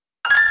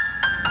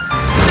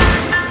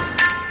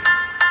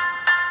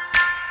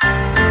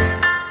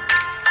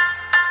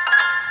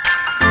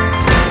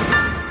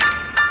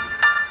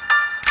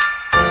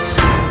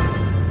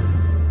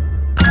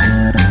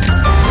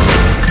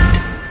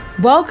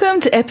Welcome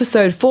to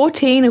episode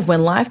 14 of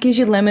When Life Gives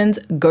You Lemons,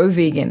 Go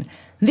Vegan.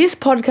 This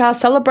podcast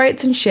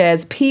celebrates and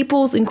shares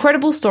people's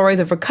incredible stories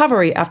of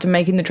recovery after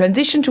making the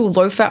transition to a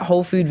low-fat,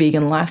 whole-food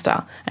vegan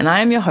lifestyle. And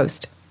I am your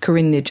host,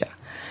 Corinne Nidger.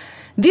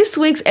 This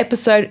week's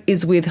episode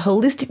is with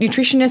holistic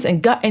nutritionist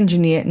and gut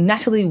engineer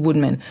Natalie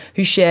Woodman,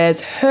 who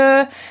shares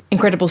her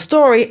incredible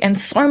story and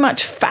so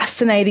much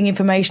fascinating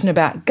information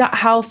about gut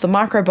health, the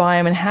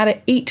microbiome, and how to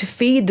eat to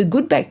feed the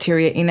good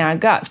bacteria in our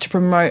guts to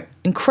promote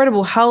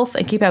incredible health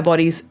and keep our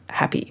bodies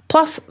happy.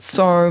 Plus,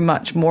 so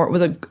much more. It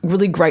was a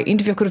really great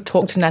interview. I could have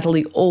talked to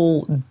Natalie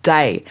all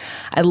day.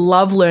 I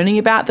love learning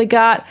about the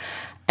gut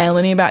and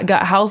learning about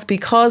gut health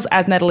because,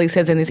 as Natalie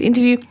says in this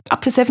interview,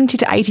 up to 70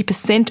 to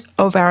 80%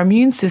 of our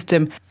immune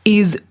system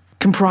is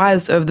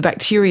comprised of the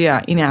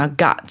bacteria in our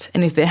gut,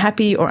 and if they're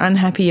happy or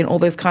unhappy and all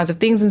those kinds of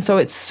things. And so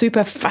it's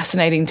super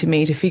fascinating to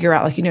me to figure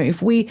out,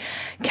 if we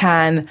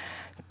can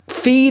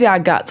feed our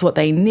guts what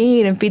they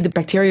need and feed the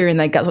bacteria in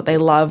their guts what they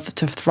love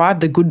to thrive,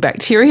 the good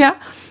bacteria,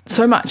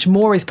 so much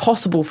more is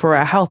possible for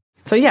our health.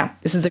 So yeah,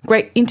 this is a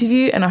great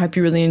interview and I hope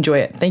you really enjoy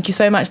it. Thank you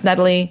so much,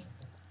 Natalie.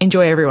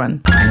 Enjoy,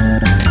 everyone.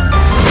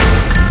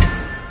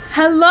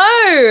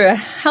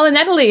 Hello,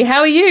 Natalie. How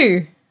are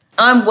you?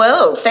 I'm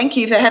well. Thank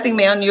you for having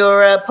me on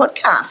your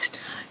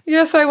podcast.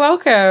 You're so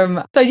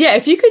welcome. So yeah,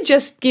 if you could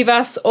just give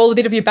us all a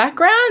bit of your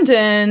background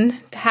and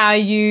how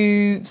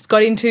you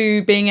got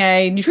into being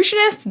a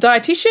nutritionist,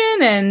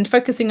 dietitian, and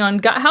focusing on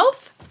gut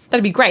health,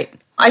 that'd be great.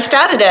 I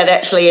started out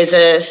actually as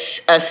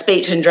a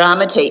speech and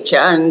drama teacher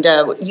and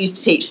used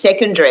to teach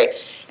secondary,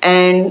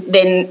 and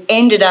then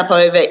ended up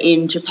over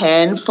in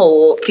Japan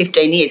for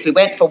 15 years. We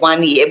went for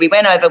 1 year. We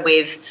went over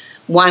with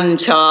one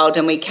child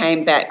and we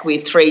came back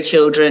with 3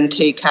 children,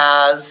 2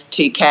 cars,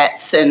 2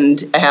 cats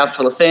and a house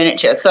full of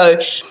furniture.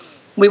 So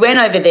we went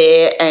over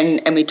there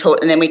and we taught,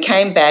 and then we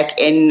came back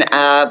in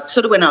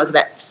sort of when I was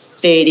about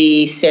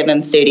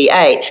 37,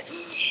 38.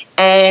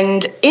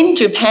 And in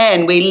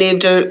Japan, we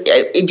lived,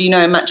 if you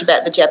know much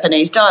about the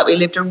Japanese diet, we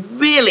lived a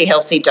really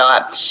healthy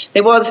diet.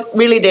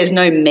 There's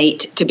no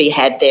meat to be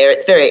had there.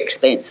 It's very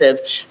expensive.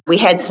 We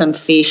had some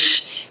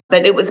fish,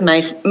 but it was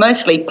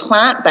mostly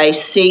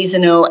plant-based,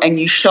 seasonal, and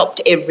you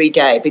shopped every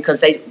day because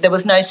there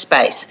was no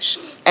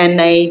space. And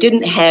they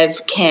didn't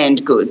have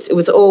canned goods. It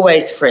was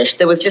always fresh.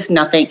 There was just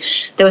nothing.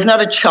 There was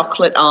not a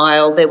chocolate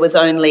aisle. There was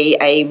only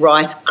a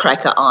rice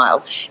cracker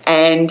aisle.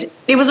 And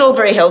it was all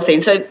very healthy.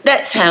 And so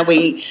that's how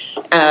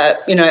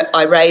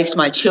I raised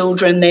my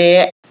children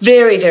there.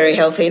 Very, very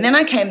healthy. And then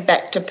I came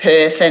back to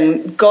Perth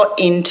and got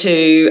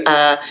into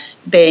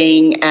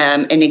being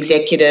an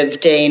executive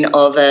dean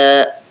of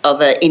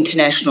an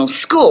international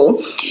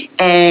school,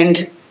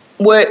 and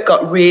work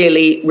got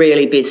really,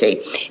 really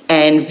busy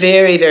and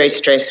very, very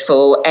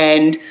stressful.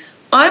 And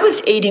I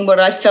was eating what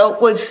I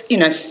felt was,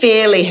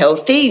 fairly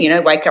healthy.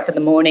 Wake up in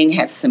the morning,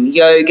 have some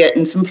yogurt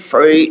and some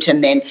fruit,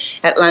 and then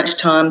at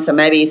lunchtime,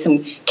 maybe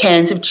some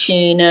cans of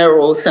tuna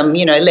or some,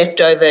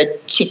 leftover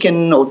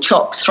chicken or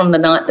chops from the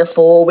night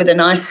before with a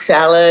nice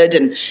salad,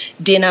 and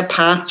dinner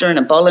pasta and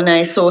a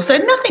bolognese sauce. So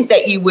nothing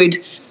that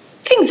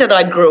things that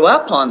I grew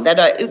up on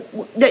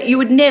that you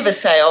would never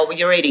say, oh, well,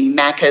 you're eating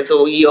Maccas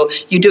or you're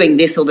doing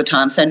this all the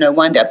time, so no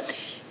wonder.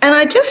 And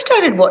I just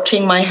started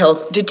watching my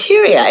health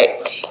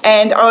deteriorate,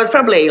 and I was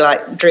probably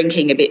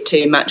drinking a bit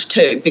too much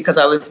too because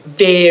I was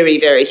very,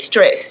 very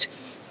stressed.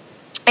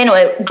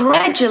 Anyway,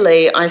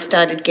 gradually I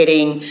started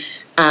getting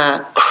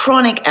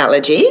chronic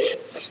allergies.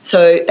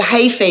 So the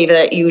hay fever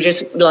that you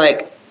just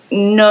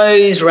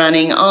nose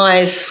running,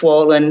 eyes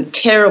swollen,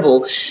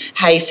 terrible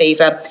hay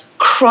fever.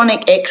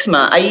 Chronic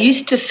eczema. I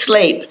used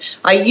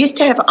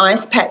to have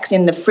ice packs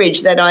in the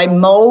fridge that I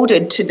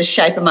moulded to the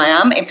shape of my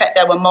arm. In fact,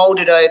 they were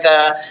moulded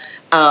over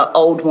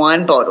old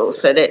wine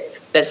bottles, so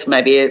that's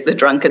maybe the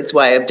drunkard's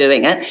way of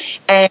doing it.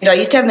 And I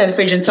used to have them in the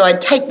fridge, and so I'd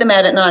take them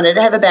out at night. I'd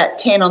have about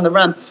 10 on the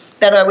run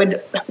that I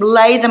would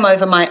lay them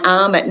over my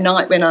arm at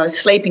night when I was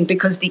sleeping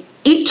because the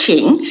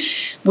itching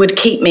would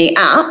keep me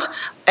up.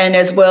 And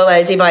as well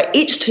as if I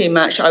itched too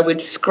much, I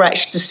would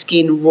scratch the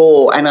skin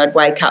raw and I'd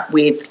wake up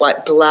with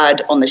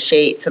blood on the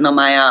sheets and on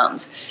my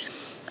arms.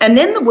 And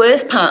then the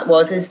worst part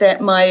is that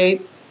my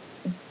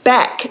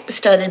back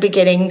started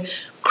getting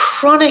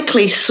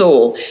chronically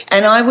sore,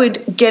 and I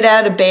would get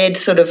out of bed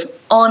sort of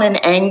on an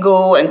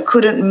angle and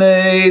couldn't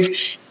move.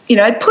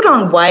 I'd put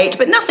on weight,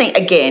 but nothing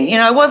again.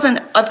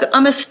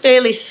 I'm a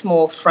fairly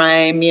small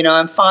frame,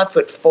 I'm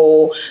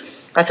 5'4".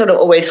 I sort of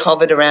always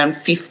hovered around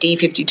 50,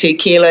 52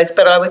 kilos,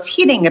 but I was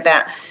hitting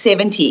about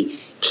 70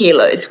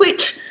 kilos,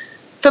 which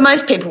for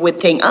most people would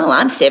think, oh,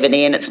 I'm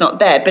 70 and it's not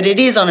bad, but it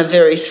is on a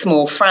very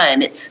small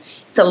frame. It's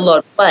a lot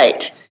of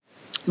weight.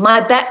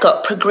 My back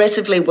got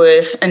progressively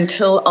worse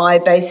until I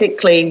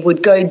basically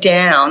would go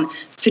down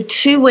for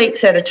 2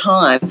 weeks at a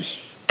time,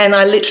 and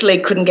I literally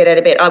couldn't get out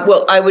of bed.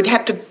 I would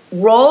have to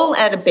roll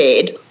out of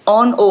bed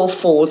on all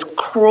fours,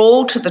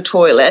 crawl to the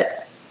toilet,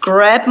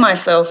 grab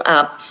myself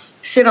up,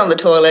 sit on the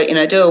toilet,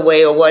 do a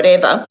wee or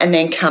whatever, and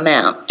then come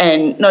out.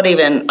 And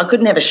I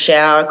couldn't have a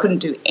shower, I couldn't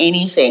do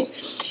anything.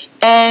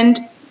 And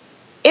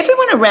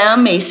everyone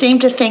around me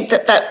seemed to think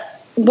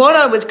that what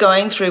I was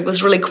going through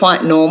was really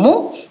quite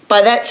normal.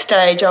 By that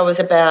stage, I was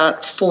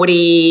about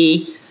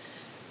 40,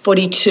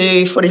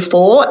 42,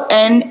 44,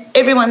 and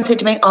everyone said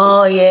to me,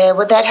 oh, yeah,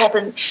 well, that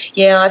happened.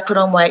 Yeah, I've put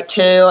on weight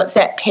too. It's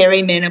that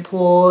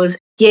perimenopause.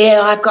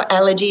 Yeah, I've got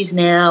allergies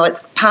now.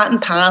 It's part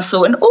and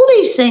parcel and all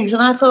these things.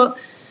 And I thought,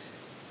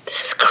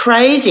 this is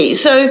crazy.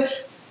 So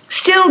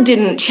still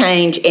didn't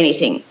change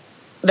anything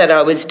that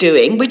I was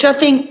doing, which I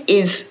think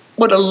is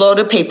what a lot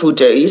of people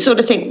do. You sort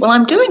of think, well,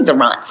 I'm doing the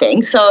right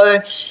thing, so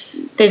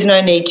there's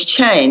no need to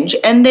change.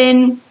 And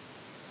then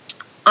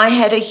I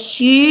had a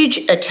huge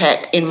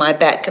attack in my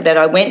back that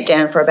I went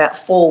down for about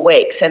 4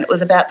 weeks, and it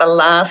was about the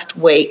last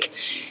week,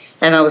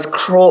 and I was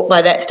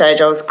by that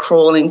stage I was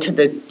crawling to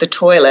the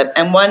toilet,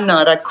 and one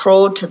night I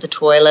crawled to the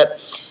toilet,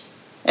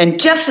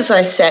 and just as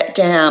I sat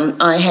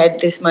down, I had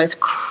this most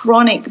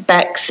chronic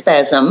back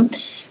spasm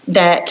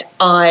that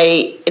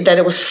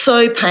it was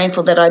so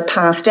painful that I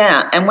passed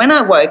out. And when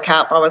I woke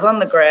up, I was on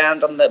the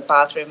ground on the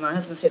bathroom. My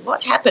husband said,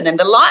 what happened? And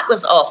the light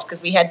was off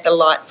because we had the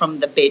light from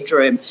the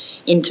bedroom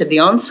into the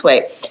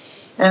ensuite.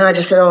 And I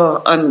just said,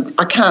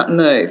 I can't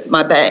move.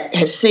 My back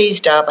has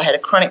seized up. I had a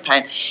chronic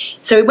pain.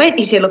 So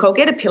he said, look, I'll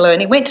get a pillow.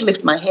 And he went to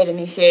lift my head and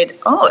he said,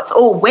 oh, it's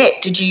all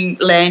wet. Did you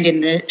land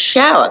in the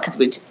shower? Because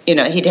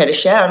he'd had a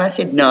shower. And I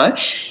said, no.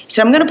 He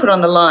said, I'm going to put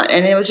on the light.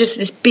 And it was just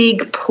this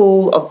big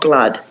pool of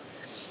blood,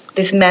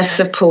 this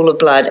massive pool of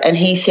blood. And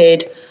he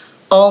said,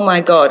 oh,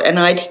 my God. And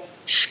I'd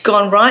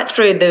gone right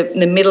through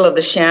the middle of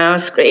the shower,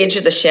 edge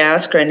of the shower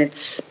screen. It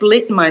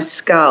split my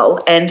skull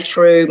and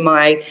through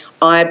my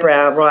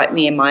eyebrow right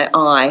near my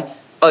eye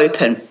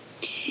open.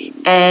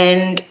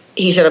 And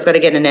he said, I've got to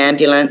get an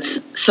ambulance.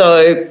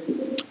 So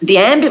the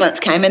ambulance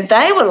came and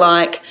they were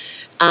like,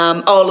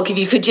 look, if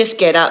you could just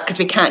get up because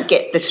we can't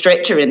get the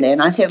stretcher in there.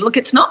 And I said, look,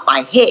 it's not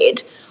my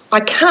head.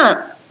 I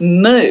can't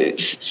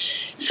move.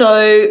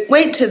 So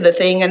went to the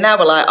thing and they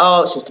were like,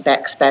 oh, it's just a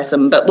back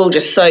spasm, but we'll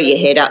just sew your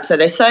head up. So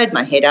they sewed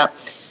my head up.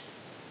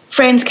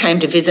 Friends came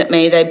to visit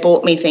me. They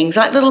bought me things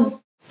like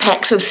little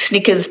packs of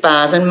Snickers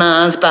bars and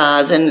Mars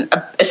bars and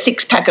a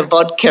 6-pack of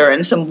vodka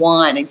and some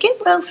wine and get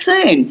well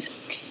soon.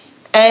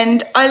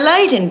 And I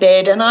laid in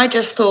bed and I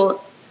just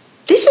thought,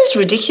 this is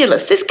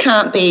ridiculous. This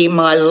can't be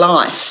my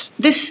life.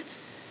 This,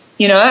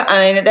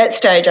 at that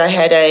stage I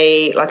had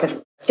a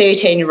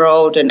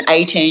 13-year-old, an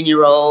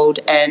 18-year-old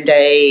and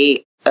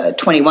a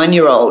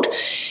 21-year-old.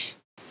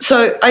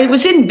 So I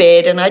was in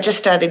bed and I just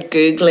started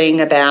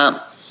Googling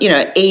about,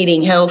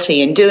 eating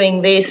healthy and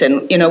doing this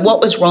and,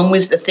 what was wrong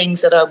with the things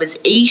that I was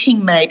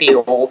eating maybe,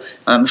 or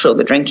I'm sure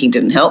the drinking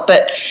didn't help,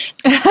 but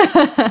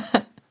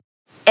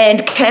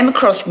and came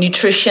across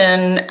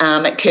nutrition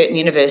at Curtin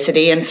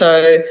University. And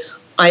so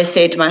I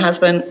said to my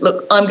husband,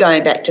 look, I'm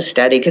going back to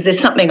study because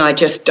there's something I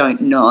just don't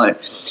know.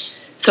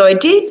 So I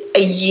did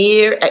a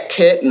year at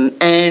Curtin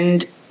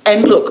and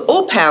look,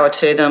 all power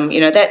to them,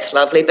 that's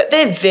lovely, but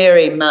they're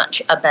very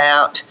much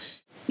about,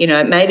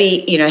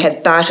 maybe,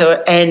 have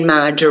butter and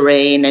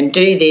margarine and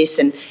do this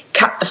and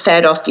cut the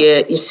fat off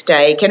your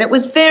steak. And it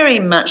was very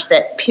much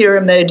that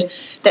pyramid,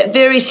 that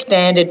very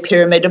standard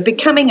pyramid of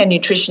becoming a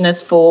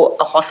nutritionist for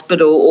a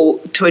hospital or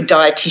to a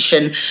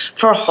dietitian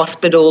for a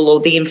hospital or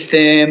the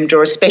infirmed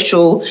or a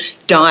special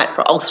diet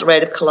for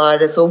ulcerative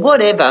colitis or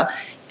whatever.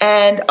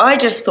 And I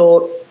just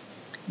thought,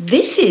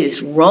 this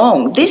is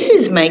wrong. This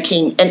is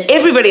making, and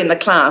everybody in the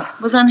class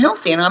was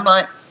unhealthy. And I'm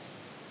like,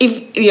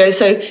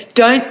 so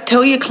don't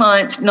tell your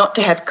clients not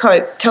to have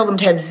Coke, tell them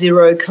to have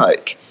zero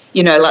Coke,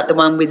 like the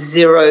one with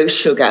zero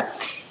sugar.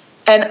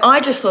 And I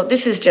just thought,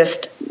 this is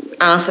just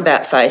arse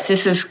about face.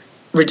 This is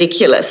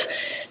ridiculous.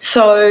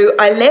 So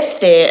I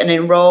left there and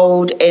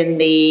enrolled in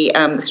the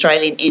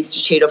Australian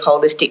Institute of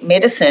Holistic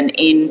Medicine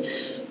in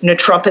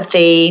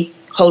naturopathy,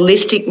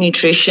 holistic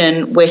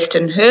nutrition,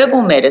 Western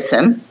herbal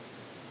medicine,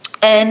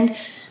 and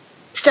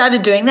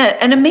started doing that.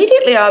 And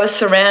immediately I was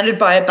surrounded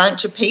by a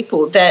bunch of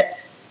people that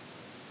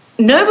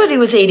nobody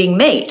was eating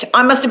meat.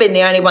 I must have been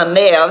the only one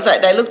there. I was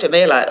like, they looked at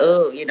me like,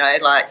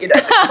 the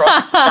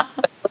cross,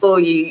 oh,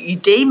 you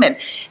demon.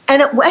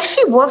 And it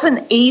actually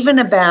wasn't even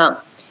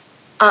about,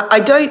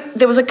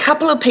 there was a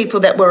couple of people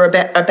that were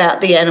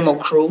about the animal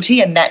cruelty,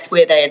 and that's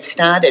where they had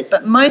started.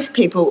 But most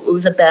people, it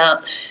was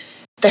about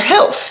the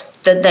health,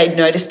 that they'd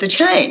noticed the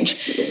change.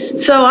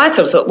 So I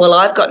sort of thought, well,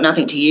 I've got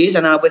nothing to use,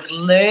 and I was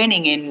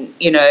learning in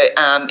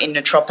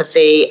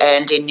naturopathy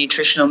and in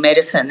nutritional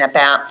medicine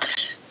about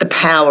the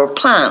power of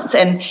plants,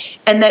 and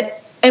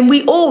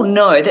we all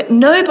know that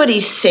nobody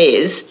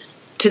says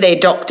to their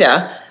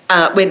doctor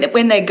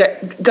when they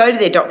go to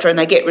their doctor and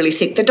they get really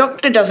sick, the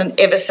doctor doesn't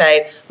ever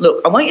say,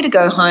 look, I want you to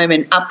go home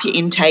and up your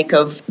intake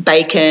of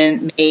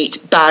bacon,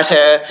 meat,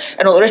 butter,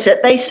 and all the rest of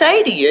it. They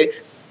say to you,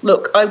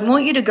 look, I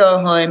want you to go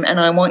home and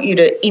I want you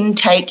to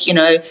intake, your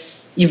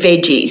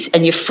veggies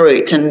and your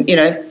fruits and,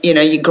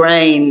 your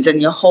grains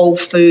and your whole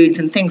foods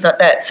and things like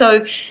that.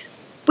 So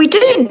we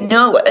do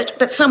know it,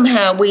 but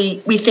somehow we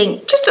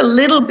think just a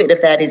little bit of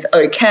that is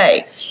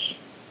okay.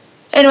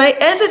 Anyway,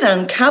 as it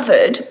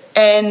uncovered,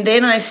 and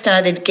then I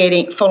started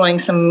following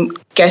some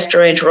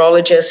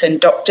gastroenterologists and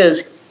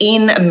doctors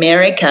in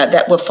America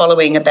that were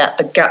following about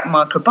the gut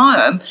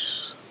microbiome,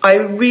 I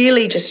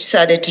really just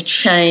started to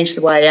change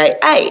the way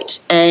I ate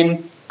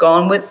and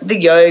gone with the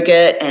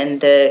yogurt and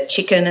the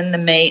chicken and the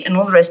meat and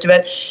all the rest of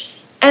it.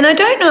 And I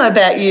don't know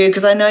about you,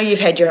 because I know you've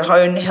had your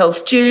own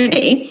health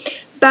journey,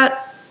 but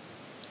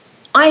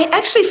I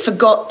actually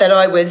forgot that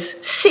I was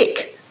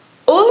sick.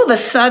 All of a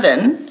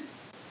sudden,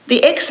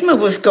 the eczema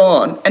was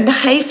gone and the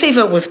hay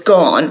fever was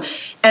gone,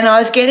 and I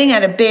was getting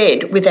out of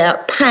bed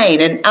without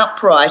pain and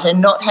upright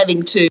and not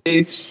having to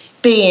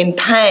be in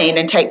pain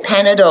and take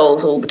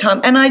Panadols all the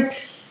time. And I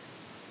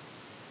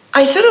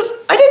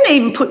didn't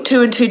even put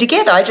two and two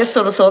together. I just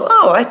sort of thought,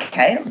 oh,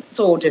 okay, it's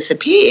all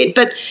disappeared.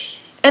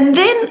 And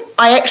then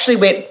I actually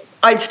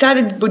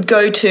would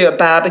go to a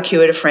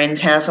barbecue at a friend's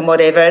house and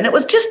whatever, and it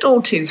was just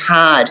all too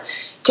hard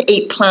to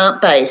eat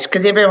plant-based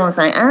because everyone was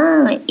like,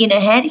 oh, you know,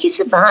 how do you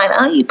survive?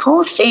 Oh, you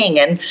poor thing.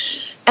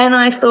 And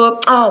I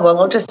thought, oh, well,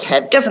 I'll just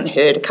have, doesn't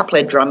hurt, a couple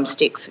of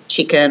drumsticks of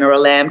chicken or a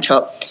lamb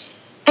chop.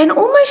 And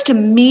almost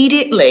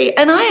immediately,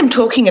 and I am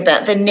talking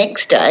about the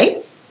next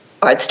day,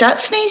 I'd start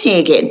sneezing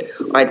again.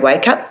 I'd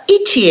wake up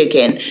itchy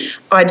again.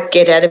 I'd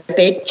get out of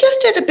bed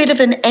just at a bit of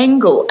an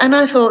angle. And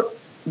I thought,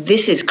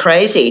 this is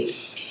crazy.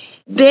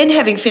 Then,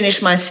 having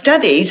finished my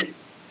studies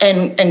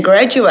and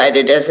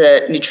graduated as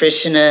a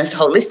nutritionist,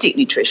 holistic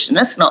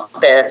nutritionist, not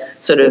the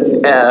sort of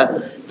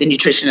the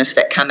nutritionists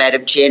that come out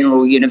of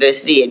general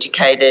university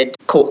educated,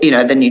 you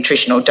know, the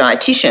nutritional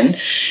dietitian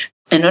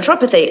and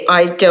naturopathy,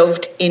 I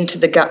delved into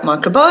the gut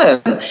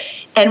microbiome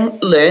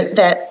and learnt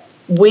that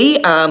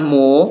we are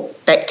more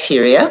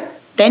bacteria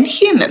than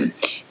human.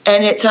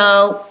 And it's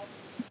our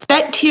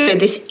bacteria,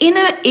 this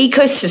inner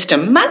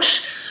ecosystem,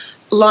 much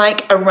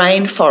like a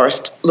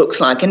rainforest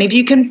looks like. And if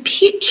you can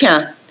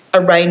picture a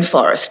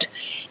rainforest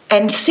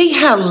and see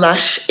how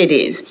lush it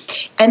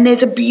is, and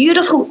there's a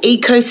beautiful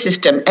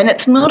ecosystem, and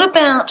it's not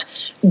about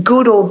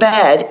good or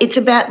bad, it's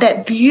about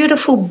that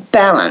beautiful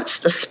balance.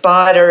 The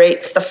spider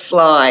eats the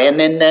fly, and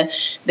then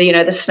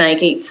the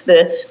snake eats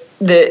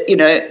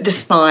the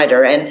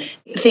spider, and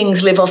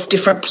things live off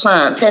different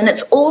plants, and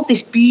it's all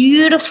this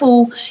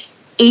beautiful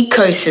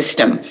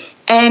ecosystem.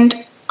 And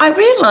I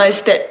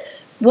realised that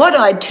what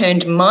I'd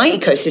turned my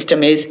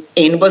ecosystem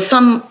in was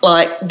some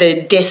like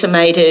the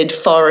decimated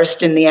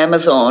forest in the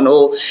Amazon,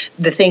 or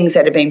the things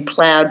that have been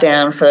ploughed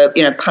down for,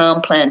 you know,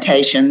 palm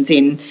plantations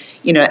in,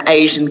 you know,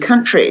 Asian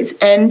countries.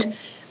 And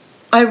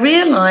I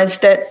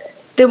realised that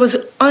there was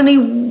only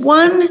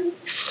one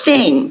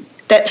thing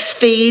that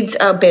feeds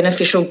our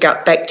beneficial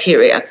gut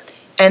bacteria,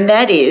 and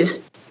that is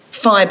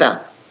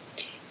fibre.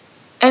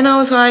 And I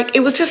was like, it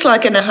was just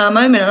like an aha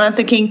moment, and I'm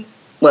thinking,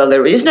 well,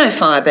 there is no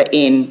fibre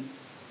in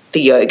the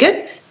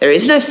yogurt, there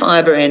is no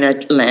fibre in a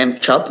lamb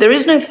chop, there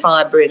is no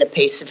fibre in a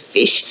piece of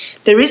fish,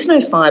 there is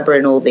no fibre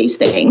in all these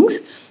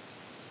things.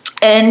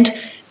 And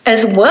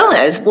as well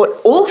as what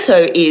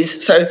also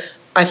is, so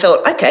I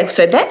thought, okay,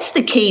 so that's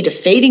the key to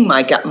feeding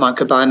my gut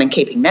microbiome and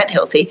keeping that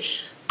healthy.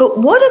 But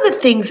what are the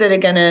things that are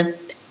going to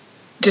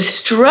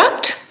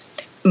destruct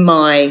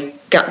my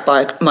gut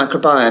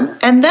microbiome?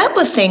 And that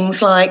were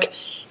things like,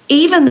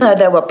 even though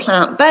they were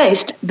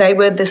plant-based, they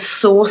were the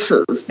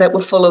sources that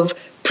were full of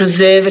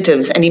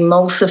preservatives and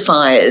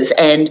emulsifiers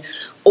and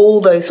all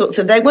those sorts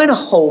of, they weren't a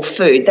whole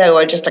food, they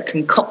were just a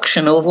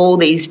concoction of all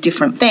these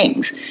different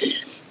things.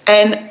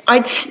 And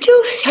I'd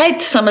still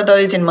had some of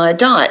those in my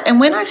diet. And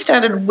when I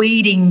started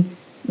weeding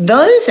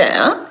those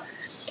out,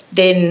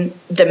 then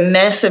the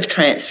massive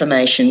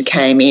transformation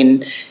came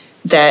in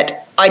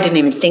that I didn't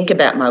even think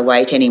about my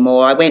weight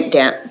anymore. I went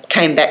down,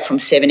 came back from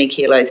 70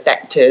 kilos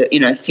back to,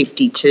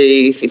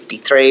 52,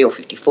 53 or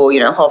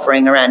 54,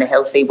 hovering around a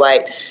healthy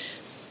weight,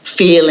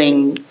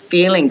 feeling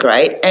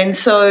great. And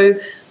so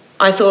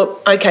I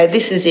thought, okay,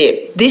 this is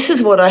it. This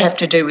is what I have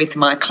to do with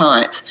my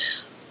clients.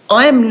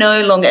 I am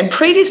no longer, and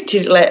previous to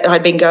that,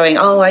 I'd been going,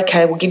 oh,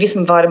 okay, we'll give you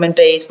some vitamin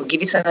Bs, we'll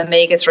give you some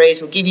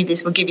omega-3s, we'll give you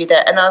this, we'll give you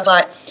that. And I was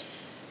like,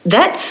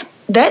 that's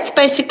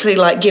basically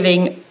like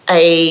giving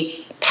a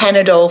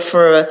Panadol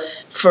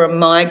for a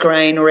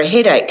migraine or a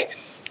headache.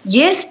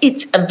 Yes,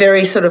 it's a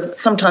very sort of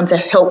sometimes a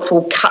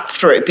helpful cut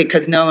through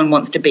because no one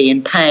wants to be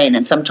in pain,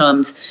 and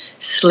sometimes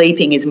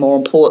sleeping is more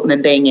important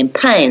than being in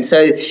pain.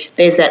 So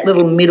there's that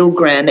little middle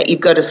ground that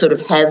you've got to sort of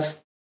have.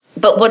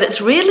 But what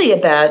it's really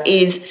about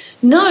is,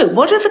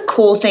 what are the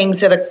core things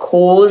that are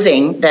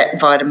causing that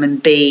vitamin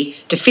B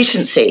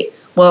deficiency?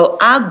 Well,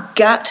 our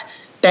gut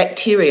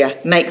bacteria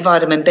make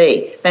vitamin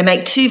B. They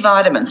make two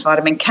vitamins,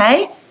 vitamin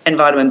K and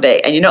vitamin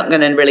B. And you're not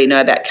going to really know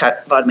about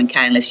vitamin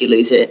K unless you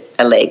lose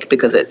a leg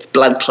because it's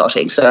blood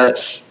clotting. So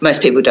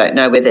most people don't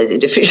know whether they're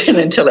deficient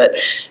until it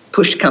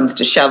push comes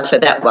to shove for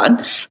that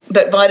one.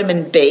 But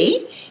vitamin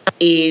B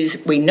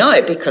is, we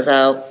know, because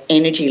our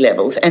energy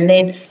levels. And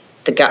then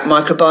the gut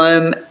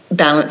microbiome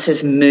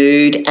balances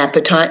mood,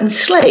 appetite and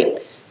sleep.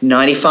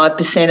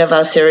 95% of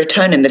our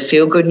serotonin, the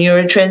feel-good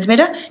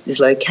neurotransmitter, is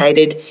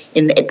located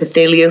in the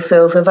epithelial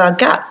cells of our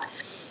gut.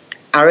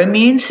 Our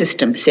immune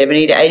system,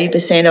 70 to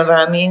 80% of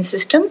our immune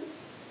system,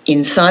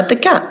 inside the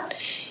gut.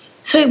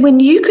 So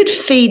when you could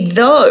feed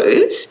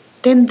those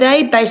then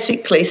they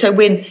basically, so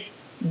when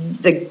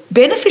the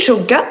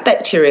beneficial gut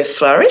bacteria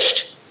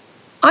flourished,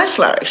 I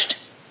flourished.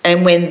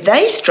 And when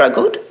they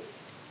struggled,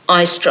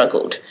 I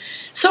struggled.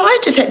 So I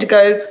just had to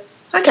go,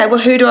 okay, well,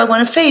 who do I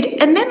want to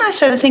feed? And then I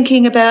started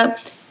thinking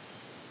about,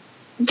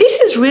 this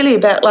is really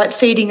about like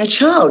feeding a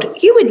child.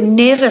 You would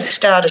never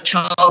start a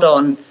child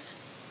on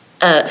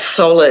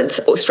solids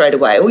or straight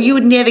away, or you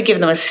would never give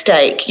them a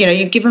steak. You know,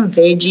 you'd give them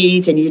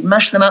veggies and you'd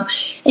mush them up.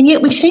 And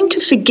yet we seem to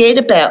forget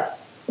about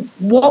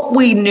what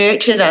we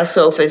nurtured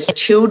ourselves as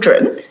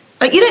children.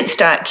 Like, you don't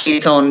start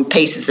kids on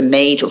pieces of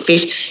meat or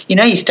fish. You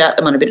know, you start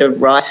them on a bit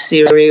of rice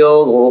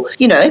cereal or,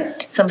 you know,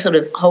 some sort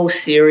of whole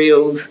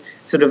cereals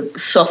sort of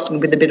softened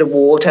with a bit of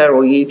water,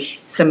 or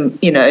some,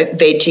 you know,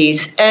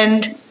 veggies.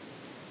 And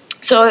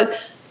so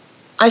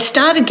I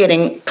started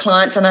getting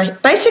clients, and I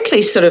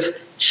basically sort of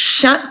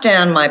shut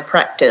down my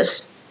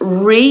practice,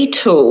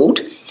 retooled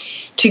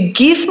to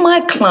give my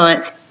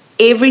clients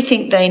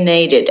everything they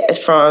needed,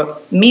 from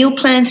meal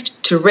plans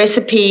to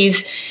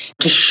recipes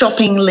to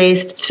shopping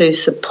lists to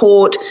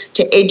support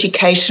to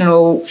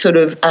educational sort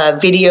of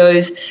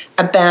videos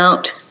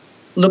about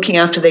looking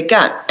after their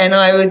gut. And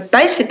I would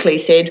basically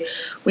said,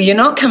 well, you're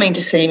not coming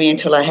to see me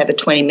until I have a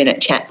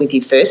 20-minute chat with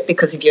you first,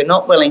 because if you're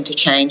not willing to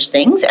change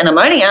things, and I'm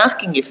only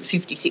asking you for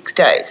 56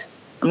 days,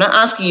 I'm not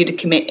asking you to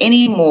commit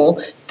any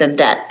more than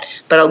that,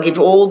 but I'll give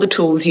all the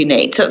tools you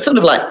need. So it's sort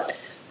of like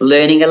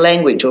learning a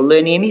language or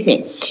learning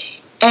anything.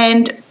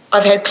 And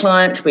I've had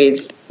clients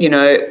with, you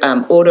know,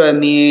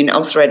 autoimmune,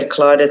 ulcerative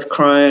colitis,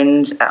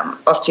 Crohn's,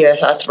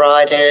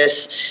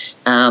 osteoarthritis,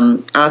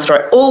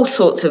 arthritis, all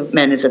sorts of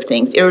manners of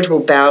things, irritable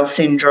bowel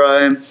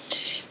syndrome.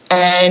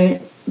 And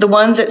the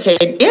ones that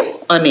said,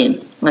 yep, I'm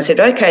in. I said,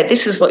 okay,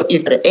 this is what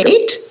you've got to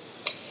eat.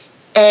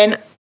 And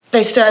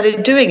they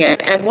started doing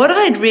it. And what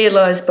I'd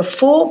realised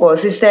before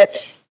is that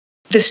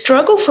the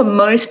struggle for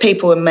most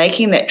people in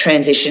making that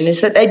transition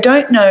is that they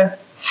don't know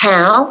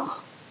how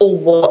or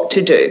what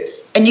to do.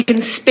 And you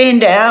can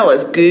spend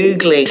hours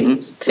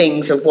Googling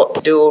things of what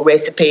to do or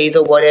recipes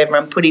or whatever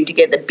and putting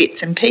together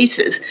bits and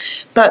pieces.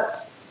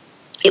 But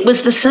it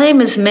was the same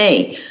as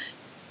me.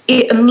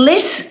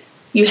 Unless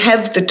you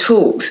have the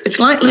tools, it's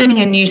like learning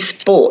a new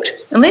sport.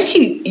 Unless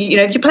you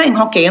know, if you're playing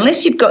hockey,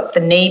 unless you've got the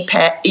knee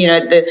pad, you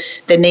know,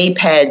 the knee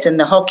pads and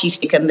the hockey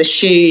stick and the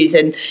shoes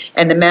and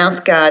the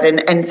mouth guard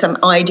and some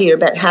idea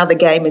about how the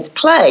game is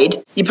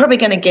played, you're probably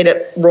going to get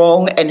it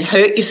wrong and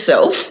hurt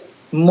yourself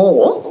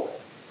more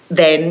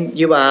than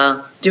you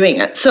are doing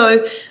it.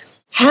 So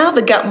how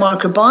the gut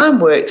microbiome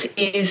works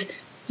is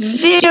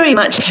very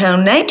much how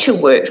nature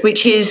works,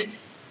 which is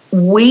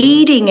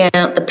weeding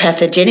out the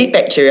pathogenic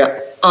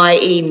bacteria,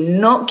 i.e.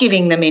 not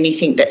giving them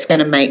anything that's going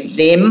to make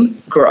them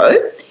grow,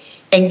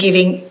 and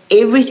giving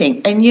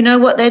everything. And you know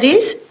what that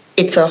is?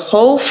 It's a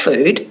whole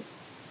food,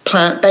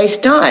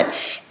 plant-based diet.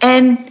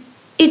 And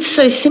it's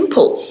so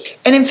simple.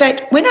 And in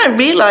fact, when I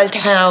realised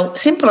how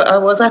simple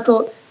it was, I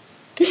thought,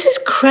 this is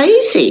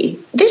crazy.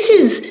 This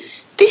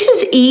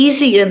is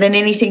easier than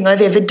anything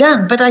I've ever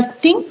done. But I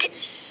think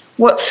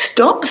what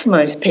stops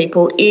most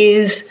people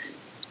is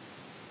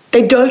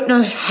they don't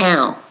know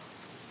how.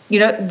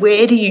 You know,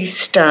 where do you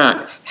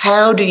start?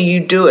 How do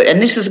you do it?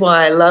 And this is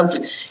why I love,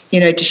 you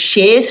know, to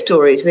share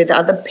stories with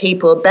other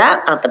people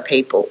about other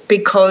people,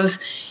 because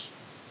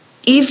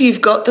if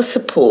you've got the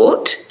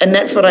support, and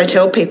that's what I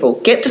tell people,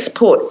 get the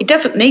support. It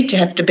doesn't need to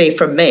have to be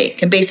from me. It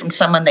can be from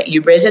someone that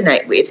you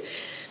resonate with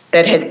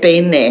that has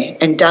been there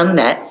and done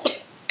that,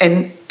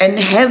 and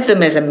have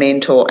them as a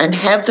mentor and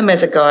have them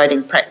as a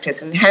guiding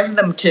practice and have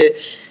them to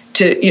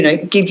you know,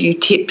 give you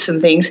tips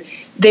and things.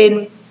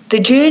 Then the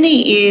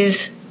journey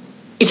is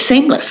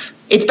seamless.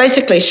 It's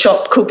basically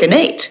shop, cook and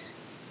eat.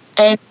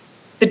 And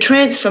the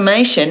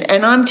transformation,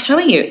 and I'm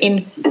telling you,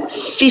 in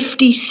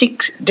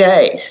 56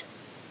 days,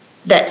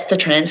 that's the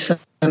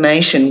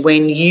transformation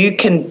when you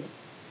can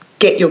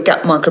get your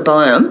gut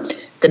microbiome,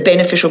 the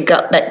beneficial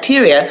gut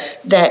bacteria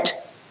that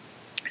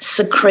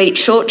secrete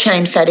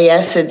short-chain fatty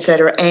acids that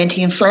are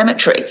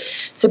anti-inflammatory.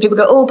 So people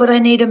go, oh, but I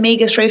need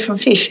omega-3 from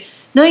fish.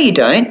 No, you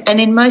don't.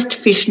 And in most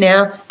fish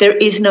now, there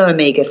is no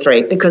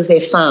omega-3 because they're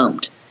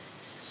farmed.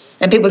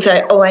 And people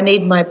say, oh, I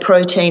need my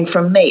protein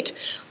from meat.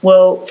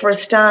 Well, for a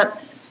start,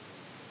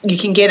 you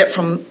can get it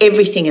from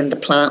everything in the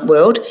plant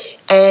world,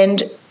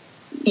 and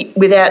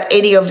without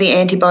any of the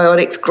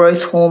antibiotics,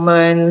 growth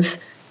hormones,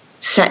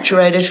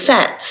 saturated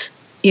fats,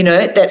 you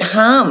know, that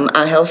harm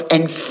our health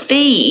and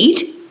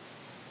feed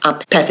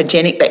up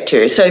pathogenic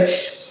bacteria. So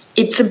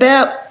it's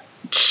about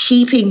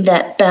keeping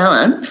that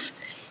balance,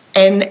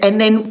 and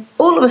then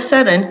all of a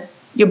sudden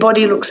your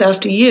body looks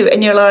after you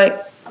and you're like,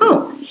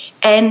 oh,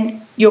 and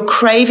your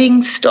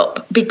cravings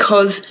stop.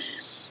 Because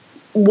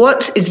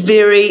what is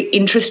very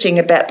interesting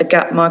about the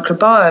gut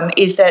microbiome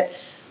is that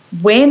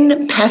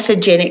when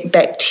pathogenic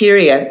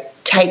bacteria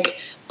take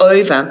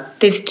over,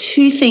 there's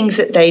two things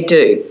that they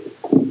do.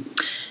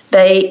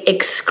 they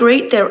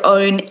excrete their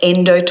own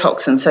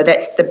endotoxin. So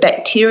that's the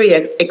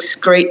bacteria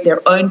excrete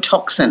their own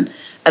toxin,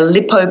 a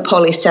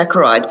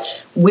lipopolysaccharide,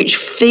 which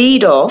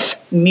feed off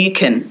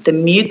mucin, the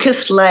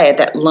mucus layer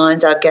that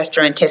lines our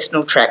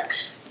gastrointestinal tract,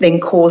 then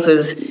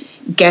causes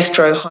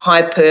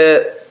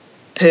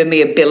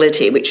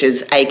gastrohyperpermeability, which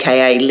is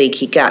aka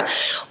leaky gut,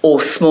 or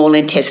small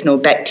intestinal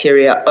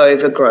bacteria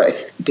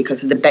overgrowth,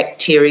 because the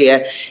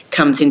bacteria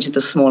comes into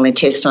the small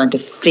intestine to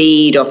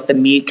feed off the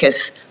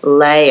mucus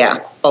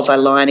layer of a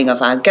lining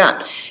of our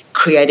gut,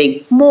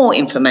 creating more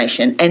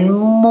inflammation and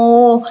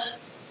more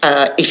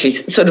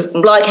issues, sort of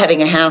like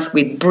having a house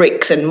with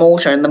bricks and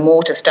mortar, and the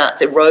mortar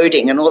starts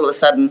eroding and all of a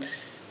sudden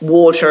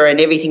water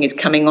and everything is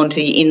coming onto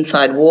the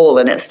inside wall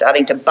and it's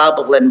starting to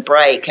bubble and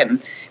break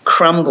and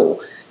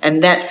crumble.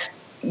 And that's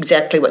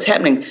exactly what's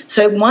happening.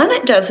 So one,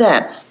 it does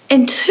that.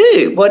 And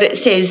two, what it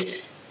says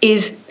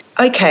is,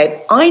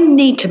 okay, I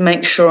need to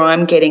make sure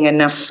I'm getting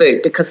enough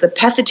food, because the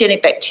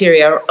pathogenic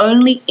bacteria are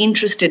only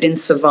interested in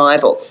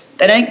survival.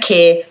 They don't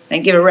care, they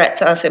don't give a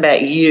rat's ass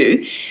about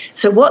you.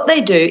 So what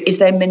they do is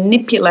they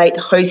manipulate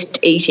host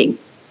eating,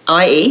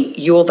 i.e.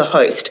 you're the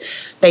host.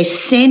 They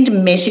send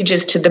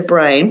messages to the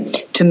brain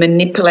to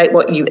manipulate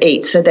what you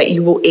eat so that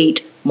you will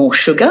eat more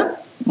sugar,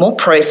 more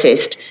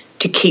processed,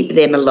 to keep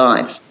them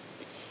alive.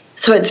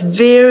 So it's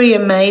very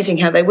amazing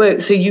how they work.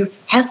 So you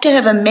have to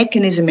have a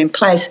mechanism in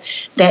place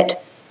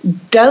that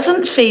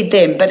doesn't feed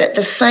them, but at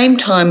the same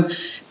time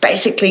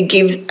basically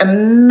gives a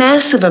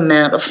massive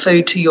amount of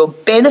food to your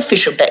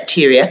beneficial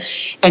bacteria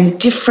and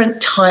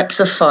different types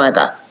of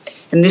fibre.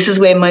 And this is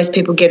where most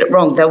people get it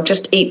wrong. They'll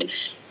just eat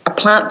a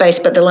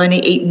plant-based, but they'll only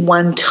eat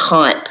one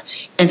type.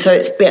 And so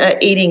it's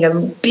eating a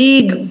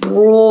big,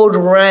 broad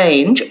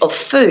range of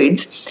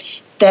foods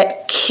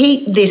that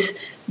keep this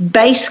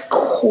base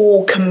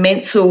core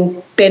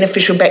commensal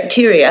beneficial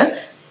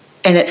bacteria,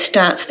 and it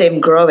starts them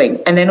growing.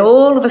 And then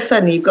all of a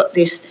sudden you've got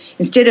this,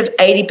 instead of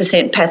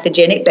 80%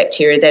 pathogenic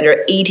bacteria that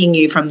are eating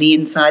you from the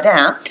inside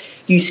out,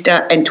 you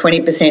start, and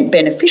 20%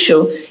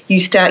 beneficial, you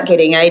start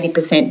getting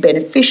 80%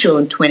 beneficial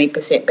and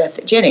 20%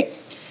 pathogenic.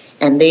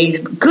 And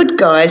these good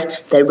guys,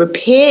 they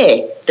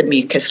repair the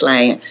mucus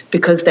layer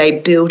because they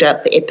build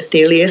up the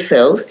epithelial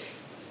cells.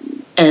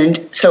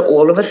 And so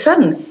all of a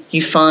sudden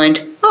you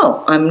find,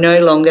 oh, I'm no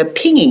longer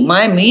pinging.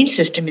 My immune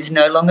system is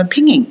no longer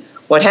pinging.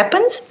 What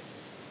happens?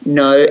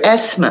 No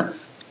asthma,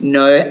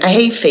 no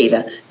hay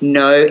fever,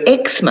 no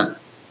eczema.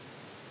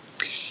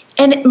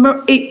 And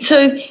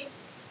so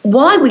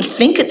why we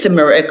think it's a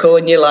miracle,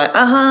 and you're like,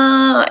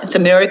 it's a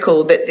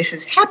miracle that this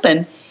has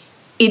happened,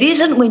 it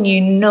isn't when you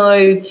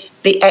know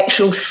the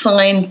actual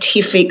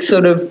scientific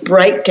sort of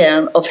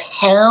breakdown of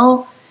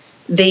how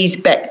these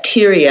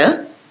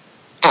bacteria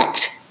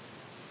act.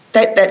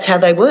 That's how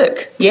they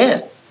work,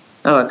 yeah.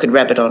 Oh, I could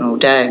rabbit on all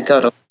day.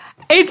 God.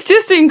 It's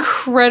just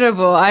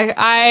incredible.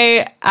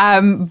 I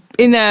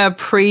in a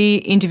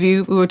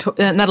pre-interview,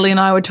 Natalie and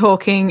I were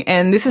talking,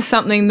 and this is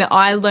something that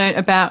I learned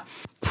about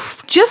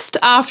just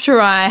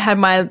after I had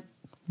my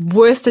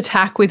worst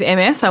attack with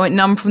MS. I went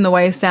numb from the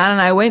waist down,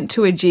 and I went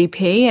to a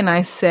GP, and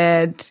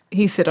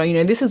he said,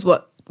 oh, this is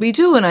what we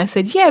do. And I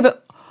said, yeah,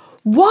 but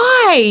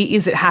why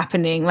is it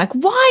happening? Like,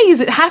 why is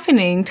it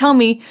happening? Tell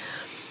me.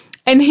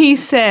 And he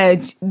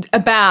said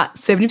about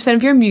 70%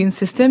 of your immune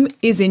system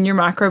is in your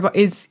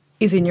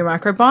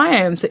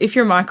microbiome. So if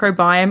your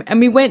microbiome,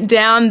 and we went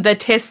down the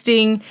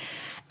testing,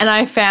 and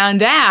I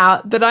found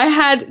out that I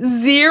had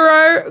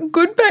 0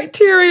 good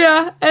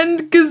bacteria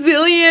and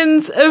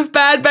gazillions of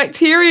bad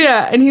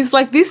bacteria. And he's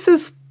like, this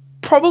is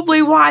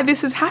probably why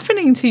this is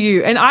happening to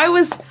you. And I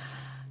was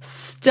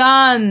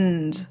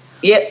stunned.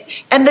 Yep.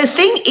 And the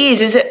thing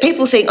is that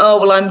people think, oh,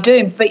 well, I'm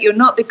doomed, but you're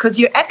not, because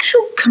your actual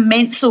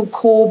commensal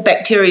core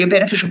bacteria,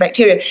 beneficial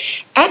bacteria,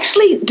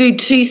 actually do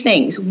 2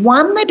 things.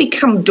 One, they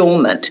become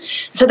dormant.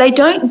 So they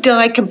don't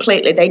die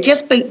completely. They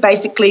just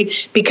basically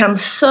become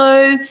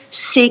so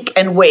sick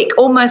and weak,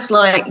 almost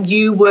like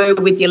you were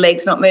with your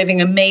legs not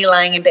moving and me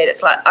laying in bed.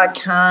 It's like, I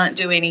can't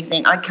do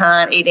anything. I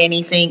can't eat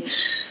anything.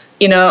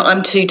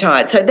 I'm too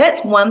tired. So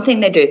that's one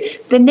thing they do.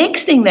 The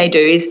next thing they do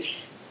is,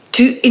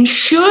 to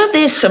ensure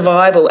their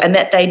survival and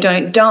that they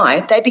don't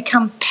die, they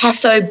become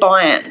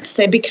pathobionts.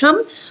 They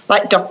become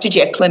like Dr.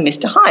 Jekyll and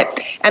Mr.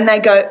 Hyde. And they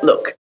go,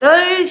 look,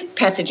 those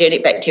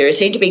pathogenic bacteria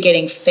seem to be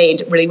getting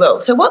fed really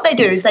well. So what they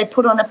do is they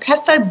put on a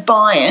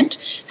pathobiont.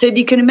 So if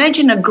you can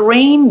imagine a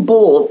green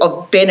ball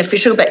of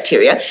beneficial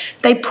bacteria,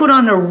 they put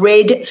on a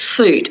red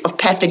suit of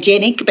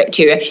pathogenic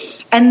bacteria,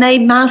 and they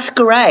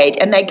masquerade,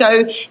 and they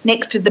go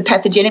next to the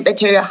pathogenic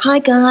bacteria, hi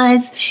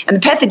guys, and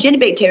the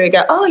pathogenic bacteria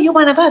go, oh, you're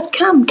one of us,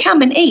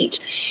 come and eat.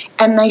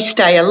 And they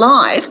stay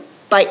alive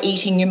by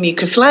eating your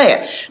mucus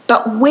layer.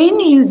 But when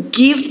you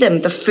give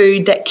them the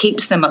food that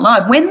keeps them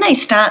alive, when they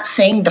start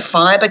seeing the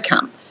fibre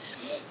come,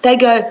 they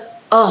go,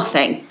 oh,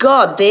 thank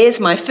God,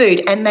 there's my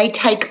food. And they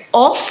take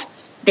off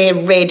their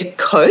red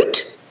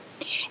coat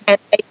and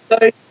they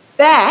go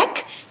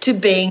back to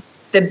being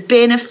the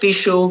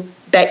beneficial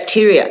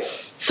bacteria.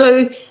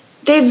 So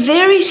they're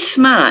very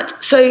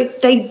smart. So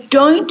they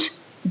don't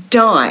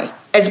die.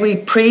 as we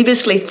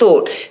previously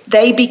thought,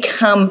 they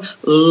become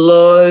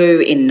low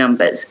in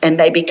numbers and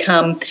they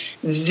become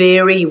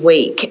very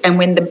weak.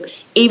 And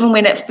even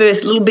when at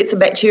first little bits of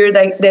bacteria,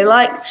 they're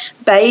like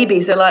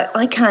babies. They're like,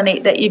 I can't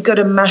eat that. You've got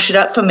to mush it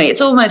up for me.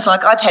 It's almost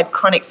like I've had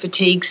chronic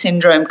fatigue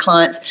syndrome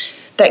clients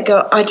that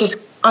go,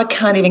 I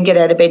can't even get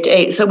out of bed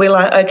to eat. So we're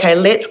like, okay,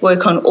 let's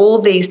work on all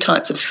these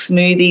types of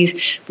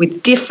smoothies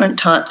with different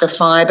types of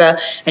fibre,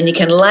 and you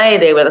can lay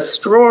there with a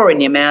straw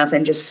in your mouth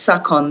and just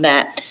suck on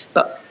that.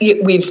 But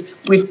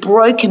we've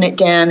broken it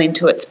down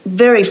into its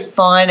very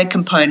finer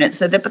components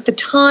so that by the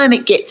time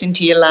it gets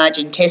into your large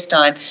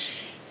intestine,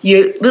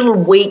 your little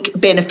weak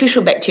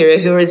beneficial bacteria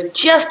who are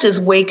just as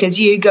weak as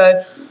you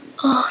go,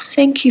 oh,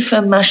 thank you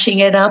for mushing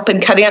it up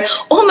and cutting it,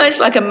 almost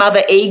like a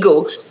mother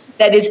eagle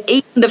that has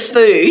eaten the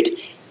food,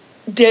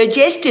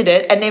 digested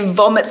it, and then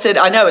vomits it.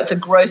 I know it's a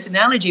gross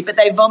analogy, but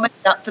they vomit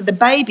it up for the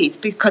babies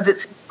because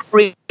it's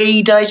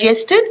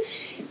pre-digested.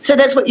 So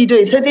that's what you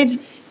do. So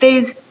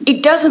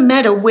it doesn't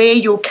matter where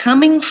you're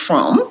coming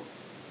from.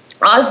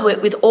 I've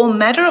worked with all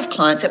manner of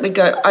clients that we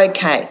go,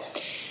 okay,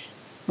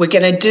 we're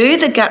going to do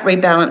the gut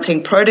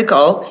rebalancing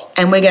protocol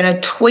and we're going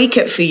to tweak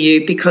it for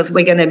you because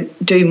we're going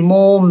to do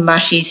more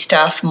mushy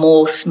stuff,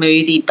 more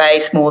smoothie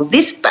based, more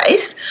this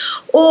based,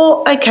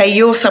 or okay,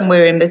 you're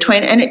somewhere in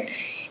between.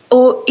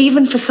 Or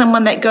even for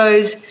someone that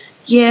goes,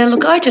 yeah,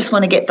 look, I just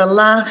want to get the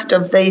last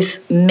of these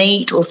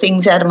meat or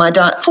things out of my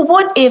diet for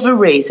whatever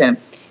reason,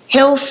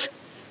 health,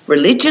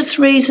 religious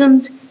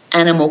reasons,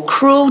 animal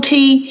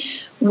cruelty,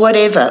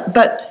 whatever.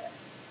 But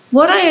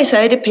what I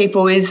say to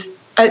people is,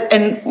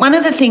 and one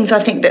of the things I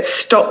think that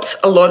stops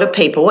a lot of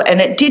people,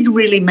 and it did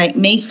really make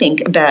me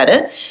think about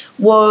it,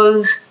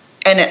 was,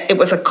 and it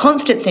was a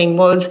constant thing,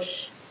 was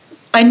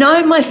I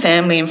know my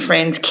family and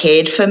friends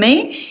cared for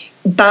me,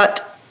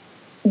 but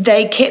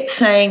they kept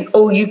saying,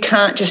 oh, you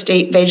can't just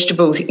eat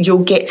vegetables,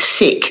 you'll get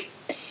sick.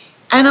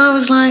 And I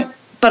was like,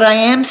 but I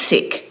am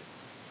sick.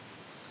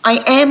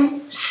 I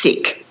am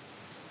sick.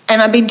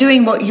 And I've been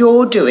doing what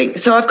you're doing,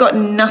 so I've got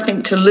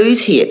nothing to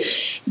lose here.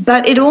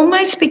 But it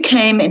almost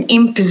became an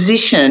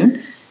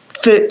imposition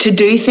to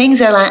do things.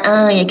 They're like,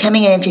 oh, you're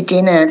coming over for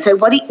dinner, so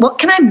what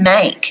can I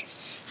make?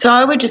 So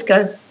I would just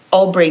go,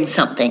 I'll bring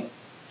something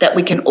that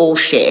we can all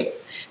share.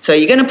 So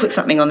you're going to put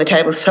something on the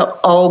table, so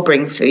I'll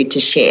bring food to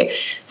share.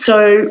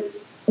 So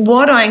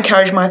what I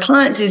encourage my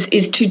clients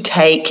is to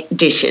take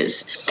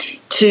dishes,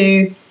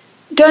 to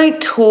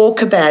don't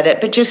talk about it,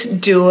 but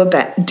just do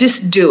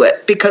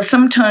it, because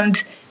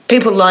sometimes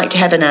people like to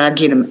have an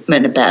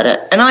argument about it,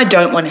 and I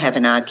don't want to have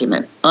an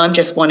argument. I'm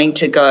just wanting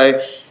to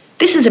go,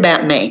 this is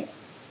about me.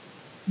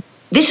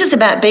 This is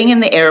about being in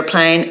the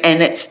aeroplane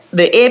and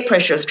the air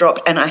pressure has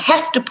dropped and I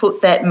have to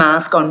put that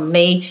mask on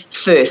me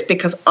first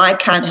because I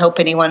can't help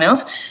anyone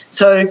else.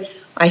 So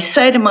I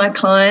say to my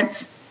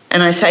clients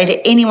and I say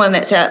to anyone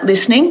that's out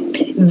listening,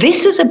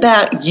 this is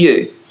about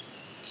you.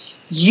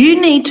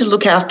 You need to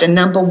look after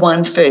number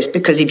one first,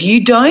 because if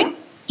you don't,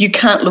 you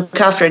can't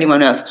look after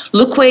anyone else.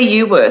 Look where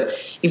you were.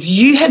 If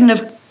you hadn't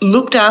have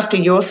looked after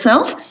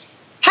yourself,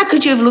 how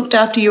could you have looked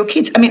after your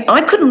kids? I mean,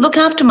 I couldn't look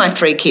after my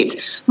 3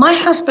 kids. My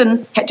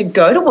husband had to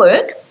go to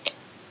work,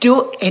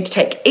 had to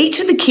take each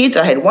of the kids.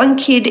 I had 1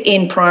 kid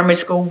in primary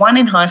school, 1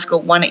 in high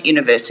school, 1 at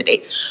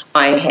university.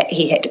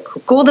 He had to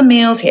cook all the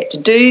meals, he had to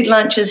do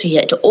lunches, he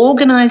had to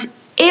organise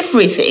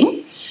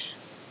everything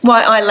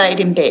while I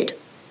laid in bed,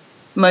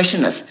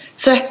 motionless.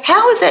 So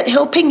how is that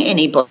helping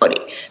anybody?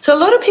 So a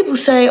lot of people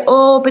say,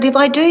 oh, but if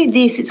I do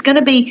this, it's going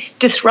to be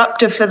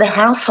disruptive for the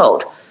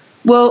household.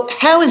 Well,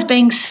 how is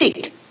being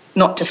sick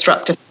not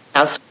disruptive for the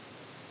household?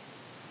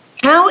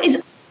 How is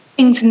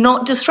things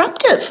not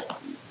disruptive?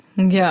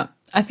 Yeah.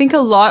 I think a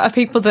lot of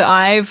people that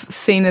I've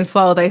seen as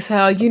well, they say,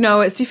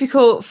 oh, it's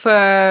difficult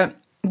for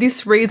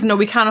this reason or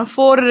we can't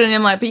afford it. And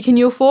I'm like, but can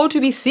you afford to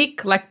be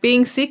sick? Like,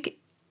 being sick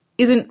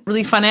isn't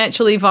really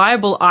financially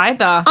viable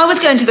either. I was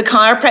going to the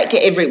chiropractor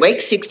every week,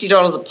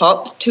 $60 a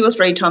pop, 2 or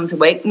 3 times a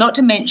week, not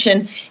to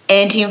mention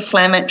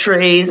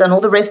anti-inflammatories and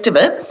all the rest of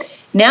it.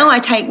 Now I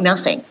take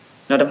nothing,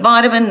 not a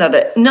vitamin, not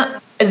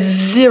a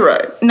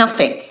zero,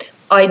 nothing.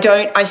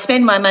 I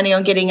spend my money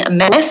on getting a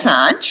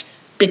massage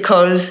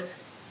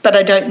but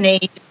I don't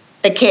need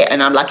the care.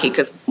 And I'm lucky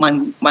because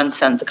one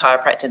son's a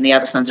chiropractor and the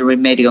other son's a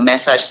remedial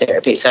massage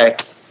therapy, so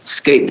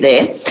scoop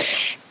there.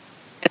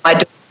 And I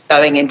do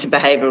going into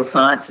behavioural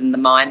science and the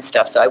mind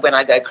stuff, so when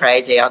I go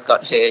crazy, I've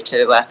got her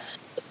to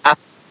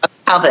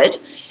covered.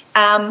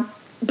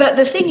 But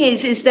the thing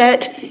is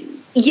that,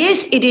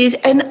 yes, it is.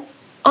 And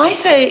I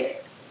say,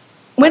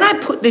 when I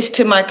put this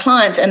to my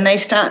clients and they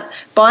start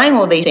buying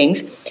all these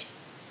things,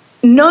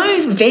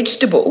 no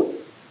vegetable,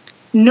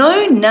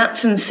 no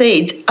nuts and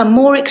seeds are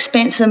more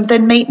expensive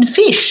than meat and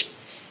fish.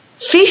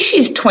 Fish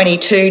is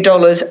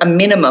 $22 a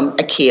minimum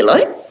a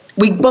kilo.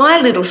 We buy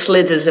little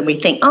slithers and we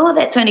think, oh,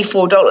 that's only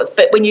 $4.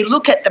 But when you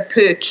look at the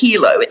per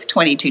kilo, it's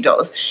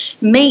 $22.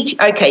 Meat,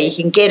 okay, you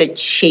can get a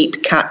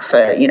cheap cut for,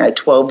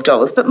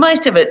 $12, but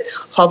most of it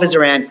hovers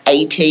around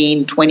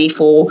 $18,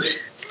 $24,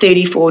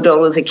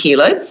 $34 a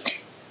kilo.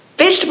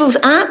 Vegetables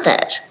aren't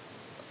that.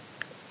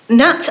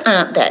 Nuts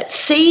aren't that.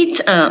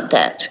 Seeds aren't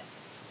that.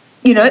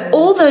 You know,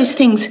 all those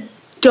things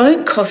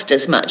don't cost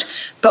as much.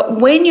 But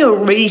when you're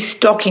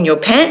restocking your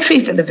pantry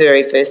for the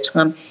very first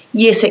time,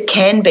 yes, it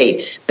can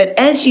be. But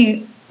as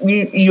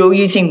you're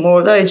using more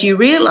of those, you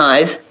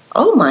realise,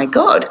 oh, my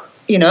God,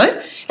 you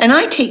know. And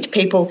I teach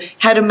people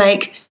how to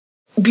make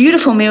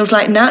beautiful meals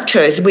like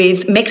nachos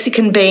with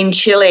Mexican bean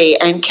chili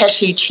and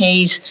cashew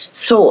cheese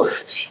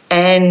sauce,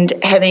 and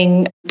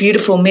having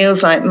beautiful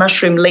meals like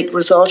mushroom leek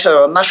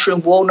risotto or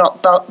mushroom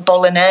walnut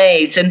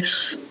bolognese, and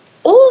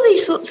all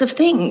these sorts of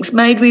things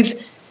made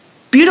with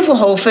beautiful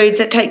whole foods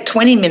that take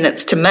 20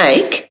 minutes to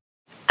make.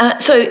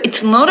 So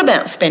it's not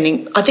about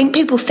spending. I think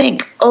people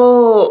think,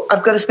 oh,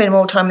 I've got to spend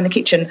more time in the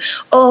kitchen.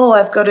 Oh,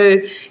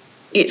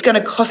 it's going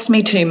to cost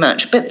me too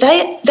much. But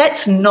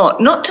that's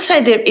not to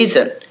say there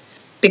isn't,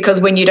 because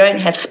when you don't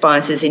have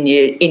spices in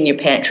your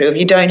pantry, or if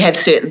you don't have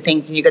certain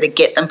things and you've got to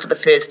get them for the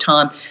first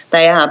time,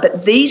 they are.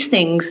 But these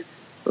things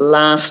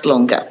last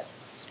longer,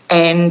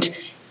 and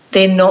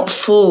they're not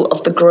full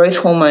of the growth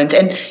hormones.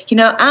 And, you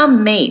know, our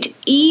meat,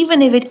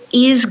 even if it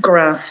is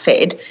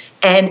grass-fed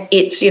and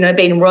it's, you know,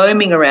 been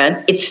roaming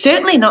around, it's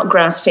certainly not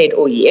grass-fed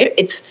all year.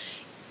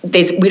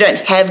 We don't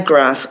have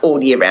grass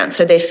all year round.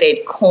 So they're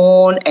fed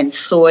corn and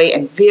soy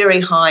and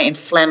very high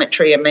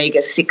inflammatory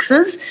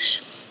omega-6s.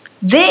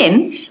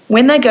 Then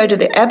when they go to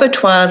the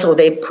abattoirs, or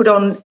they're put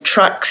on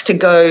trucks to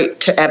go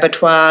to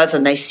abattoirs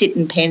and they sit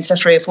in pens for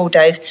 3 or 4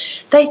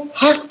 days, they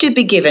have to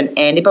be given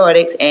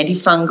antibiotics,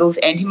 antifungals,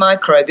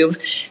 antimicrobials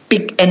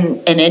and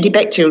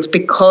antibacterials,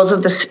 because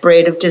of the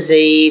spread of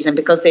disease, and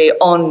because they're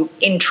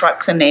in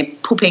trucks and they're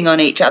pooping on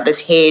each other's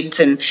heads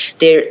and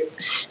they're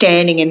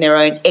standing in their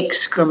own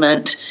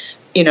excrement,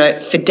 you know,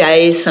 for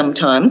days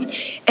sometimes.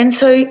 And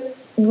so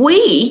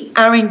we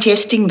are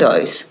ingesting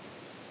those.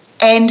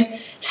 And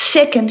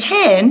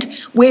secondhand,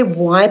 we're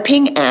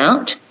wiping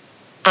out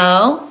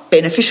our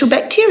beneficial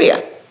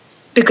bacteria,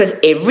 because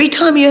every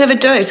time you have a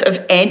dose of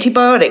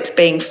antibiotics,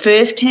 being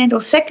first-hand or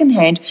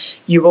second-hand,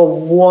 you are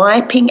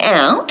wiping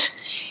out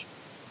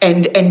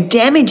and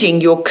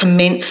damaging your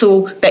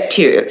commensal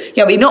bacteria.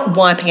 You know, you're not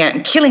wiping out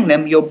and killing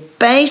them, you're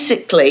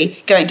basically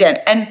going down.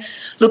 And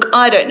look,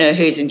 I don't know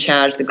who's in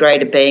charge, the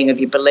greater being, if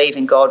you believe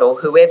in God or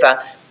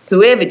whoever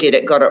did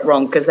it got it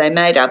wrong, because they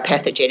made our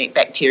pathogenic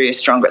bacteria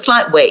stronger. It's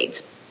like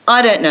weeds.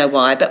 I don't know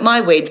why, but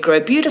my weeds grow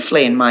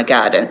beautifully in my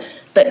garden.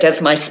 But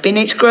does my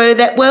spinach grow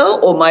that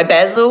well, or my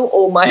basil,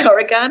 or my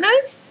oregano?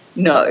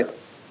 No.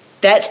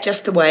 That's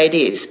just the way it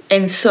is.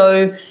 And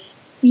so,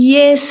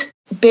 yes,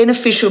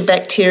 beneficial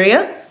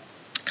bacteria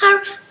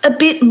are a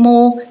bit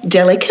more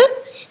delicate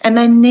and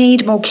they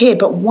need more care.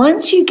 But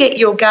once you get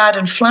your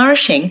garden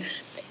flourishing,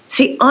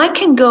 see, I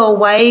can go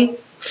away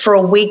for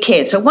a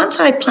weekend. So once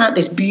I plant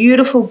this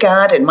beautiful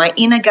garden, my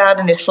inner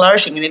garden is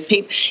flourishing. And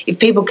if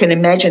people can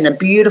imagine a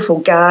beautiful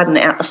garden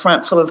out the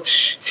front full of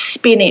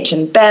spinach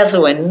and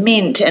basil and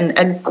mint and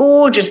a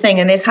gorgeous thing,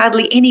 and there's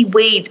hardly any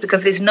weeds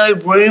because there's no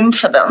room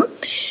for them,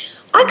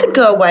 I could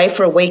go away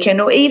for a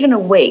weekend or even a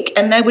week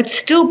and they would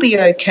still be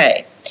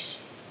okay.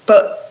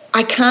 But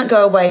I can't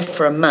go away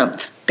for a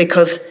month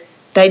because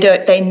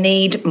they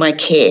need my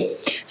care.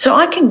 So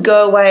I can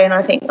go away and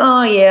I think,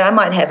 oh, yeah, I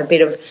might have a bit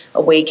of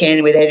a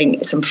weekend with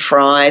eating some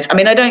fries. I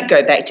mean, I don't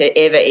go back to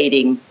ever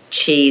eating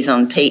cheese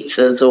on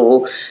pizzas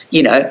or,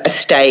 you know, a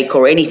steak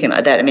or anything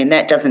like that. I mean,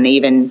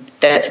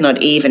 that's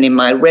not even in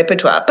my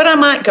repertoire. But I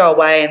might go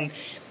away and,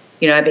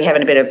 you know, be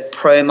having a bit of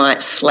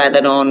Promite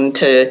slathered on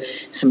to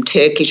some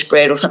Turkish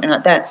bread or something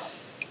like that.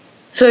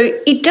 So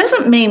it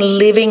doesn't mean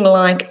living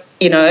like,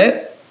 you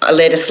know, a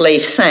lettuce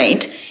leaf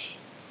saint.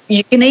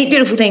 You can eat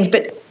beautiful things,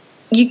 but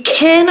you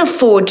can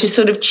afford to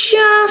sort of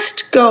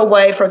just go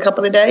away for a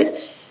couple of days,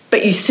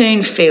 but you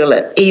soon feel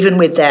it, even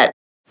with that.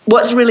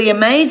 What's really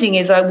amazing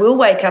is I will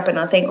wake up and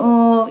I think,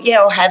 oh, yeah,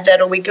 I'll have that,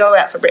 or we go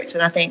out for breakfast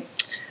and I think,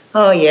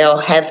 oh, yeah, I'll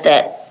have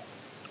that,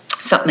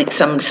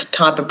 some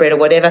type of bread or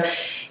whatever,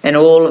 and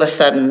all of a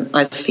sudden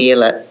I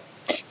feel it.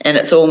 And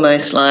it's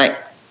almost like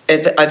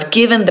I've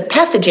given the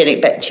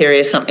pathogenic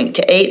bacteria something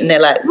to eat and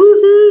they're like,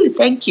 woohoo,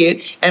 thank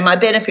you, and my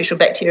beneficial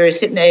bacteria is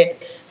sitting there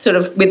sort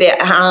of with their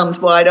arms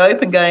wide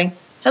open going,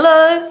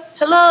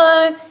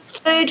 hello,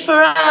 food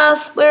for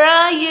us, where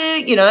are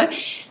you, you know.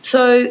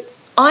 So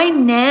I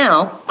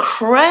now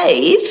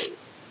crave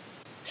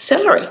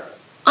celery.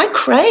 I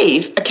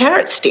crave a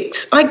carrot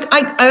sticks. I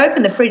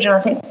open the fridge and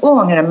I think, oh,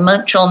 I'm going to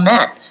munch on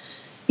that,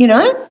 you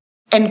know,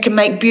 and can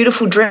make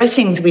beautiful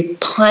dressings with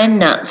pine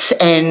nuts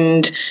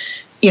and,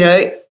 you know,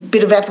 a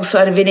bit of apple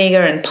cider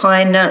vinegar and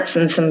pine nuts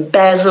and some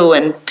basil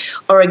and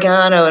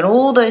oregano and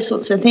all those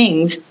sorts of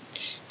things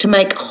to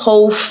make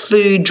whole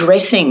food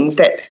dressings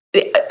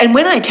and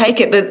when I take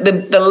it,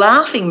 the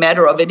laughing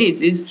matter of it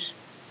is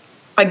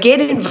I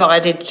get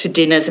invited to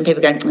dinners and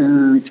people go,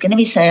 oh, it's going to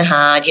be so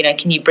hard, you know,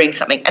 can you bring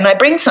something? And I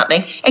bring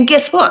something and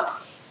guess what?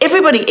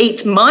 Everybody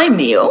eats my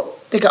meal.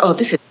 They go, oh,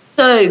 this is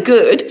so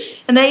good.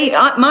 And they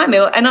eat my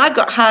meal and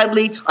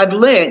I've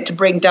learned to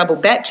bring double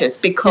batches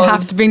because... You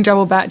have to bring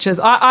double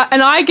batches.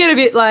 I get a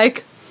bit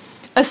like...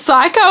 a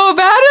psycho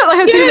about it. Like,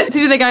 I'm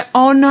sitting there going,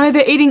 oh no,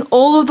 they're eating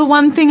all of the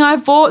one thing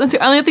I've bought. That's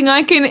the only thing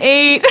I can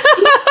eat.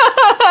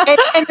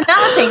 and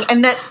another thing,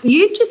 and that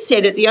you just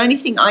said it, the only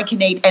thing I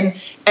can eat, and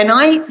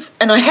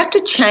I have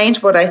to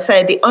change what I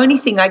say. The only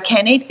thing I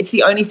can eat, it's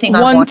the only thing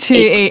I want to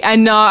eat. I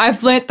know,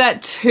 I've learnt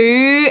that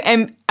too,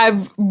 and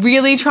I'm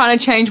really trying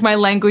to change my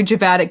language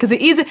about it, because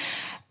it isn't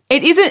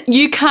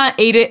you can't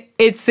eat it,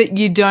 it's that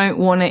you don't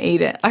want to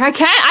eat it.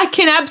 Like, I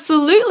can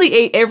absolutely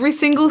eat every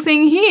single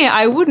thing here.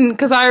 I wouldn't,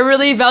 because I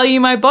really value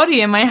my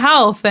body and my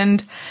health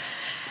and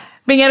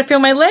being able to feel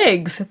my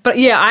legs. But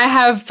yeah, I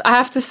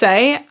have to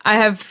say, I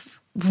have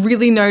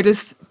really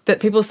noticed that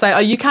people say, oh,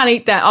 you can't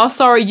eat that. Oh,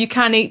 sorry, you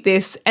can't eat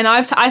this. And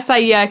I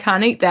say, yeah, I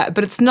can't eat that.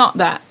 But it's not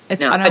that. I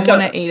don't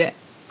want to eat it.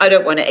 I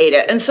don't want to eat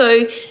it. And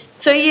so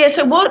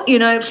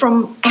what,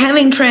 from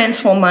having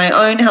transformed my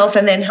own health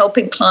and then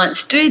helping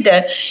clients do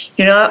that,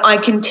 I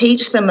can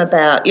teach them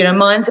about,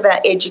 mine's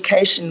about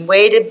education.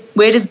 Where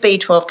does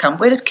B12 come?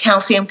 Where does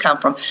calcium come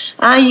from?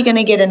 Are you going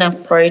to get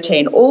enough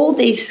protein? All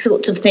these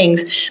sorts of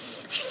things,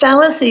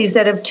 fallacies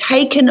that have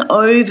taken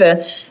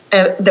over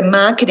the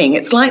marketing.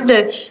 It's like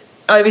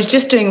I was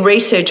just doing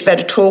research about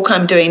a talk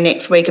I'm doing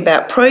next week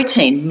about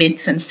protein,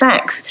 myths and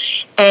facts,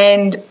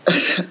 and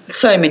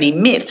so many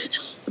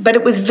myths. But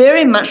it was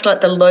very much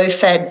like the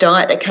low-fat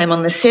diet that came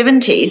on the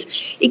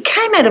 70s. It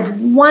came out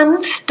of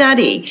one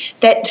study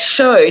that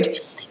showed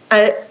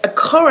a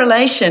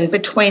correlation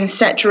between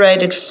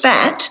saturated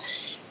fat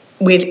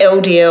with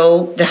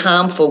LDL, the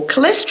harmful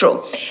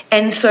cholesterol.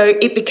 And so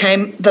it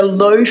became the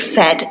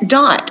low-fat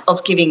diet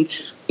of giving,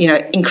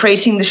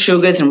 increasing the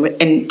sugars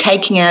and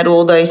taking out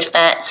all those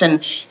fats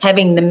and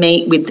having the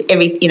meat with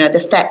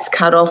the fats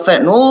cut off it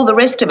and all the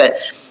rest of it.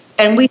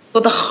 And we saw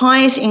the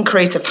highest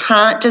increase of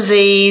heart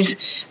disease,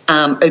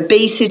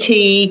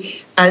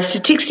 obesity,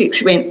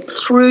 statistics went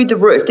through the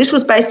roof. This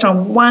was based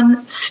on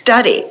one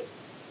study.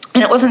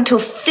 And it wasn't until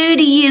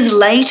 30 years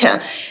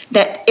later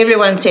that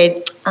everyone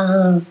said,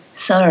 oh,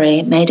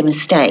 sorry, made a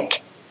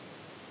mistake.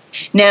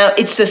 Now,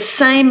 it's the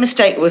same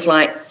mistake. It was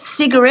like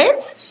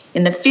cigarettes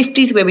in the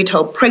 50s where we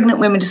told pregnant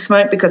women to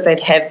smoke because they'd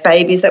have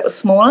babies that were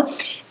smaller,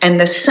 and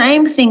the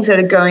same things that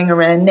are going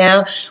around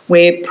now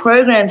where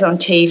programs on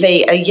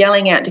TV are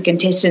yelling out to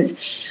contestants,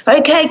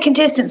 okay,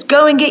 contestants,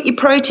 go and get your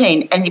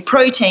protein, and your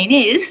protein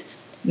is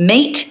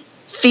meat,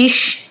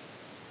 fish,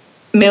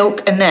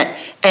 milk and that.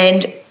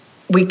 And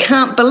we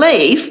can't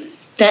believe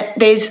that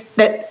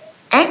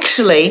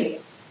actually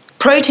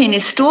protein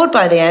is stored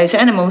by those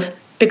animals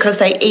because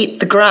they eat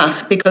the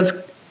grass, because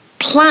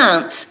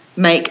plants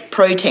make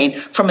protein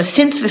from a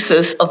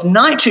synthesis of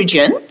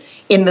nitrogen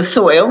in the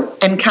soil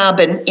and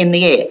carbon in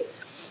the air.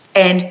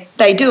 And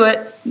they do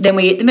it, then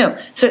we eat the milk.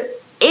 So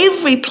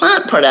every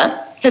plant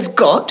product has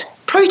got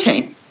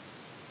protein.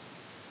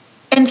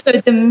 And so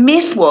the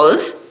myth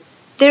was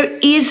there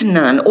is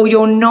none, or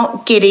you're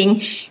not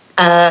getting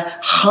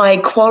high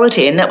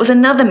quality. And that was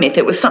another myth.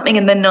 It was something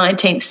in the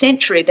 19th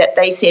century that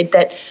they said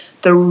that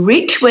the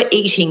rich were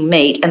eating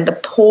meat and the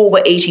poor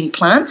were eating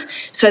plants,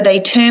 so they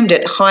termed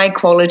it high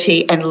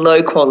quality and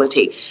low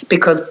quality,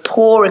 because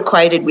poor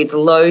equated with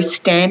low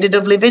standard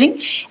of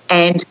living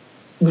and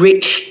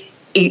rich,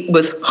 it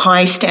was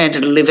high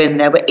standard of living.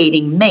 They were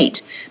eating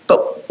meat.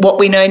 But what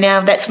we know now,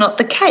 that's not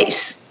the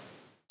case.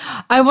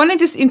 I want to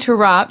just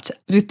interrupt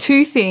with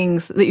two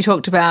things that you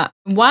talked about.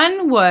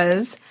 One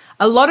was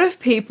a lot of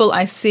people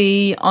I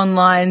see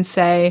online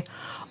say,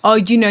 oh,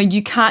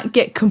 you can't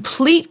get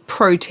complete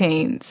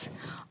proteins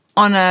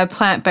on a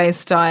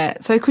plant-based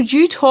diet. So could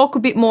you talk a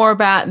bit more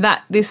about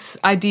that, this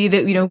idea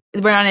that,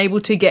 we're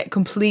unable to get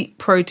complete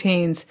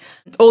proteins,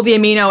 all the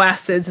amino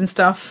acids and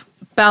stuff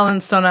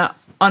balanced on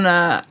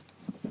a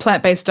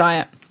plant-based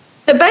diet?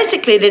 So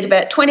basically there's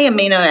about 20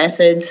 amino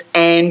acids,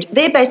 and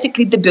they're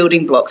basically the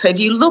building blocks. So if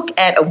you look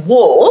at a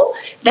wall,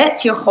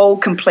 that's your whole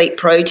complete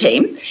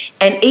protein,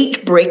 and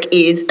each brick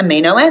is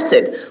amino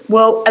acid.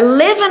 Well,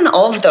 11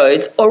 of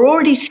those are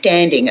already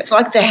standing. It's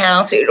like the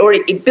house,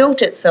 it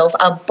built itself,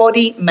 our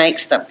body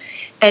makes them.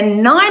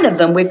 And 9 of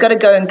them, we've got to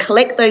go and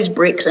collect those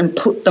bricks and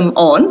put them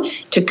on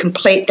to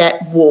complete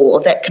that wall,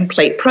 that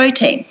complete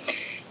protein.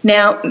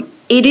 Now,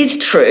 it is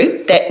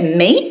true that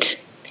meat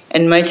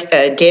and most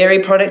dairy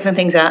products and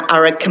things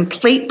are a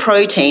complete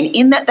protein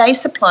in that they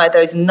supply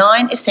those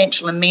 9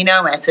 essential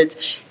amino acids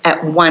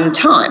at one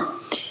time.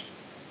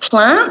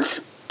 Plants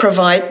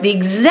provide the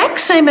exact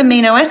same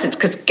amino acids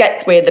because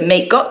that's where the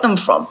meat got them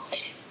from,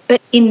 but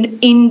in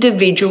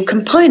individual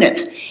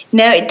components.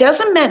 Now, it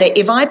doesn't matter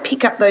if I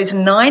pick up those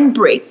 9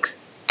 bricks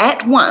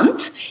at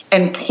once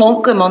and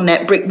plonk them on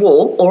that brick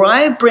wall, or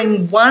I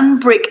bring one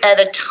brick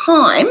at a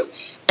time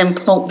and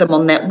plonk them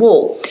on that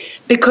wall.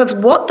 Because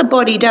what the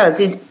body does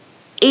is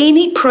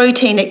any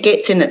protein it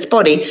gets in its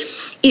body,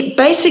 it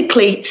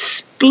basically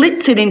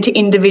splits it into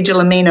individual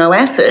amino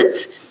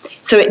acids.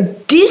 So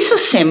it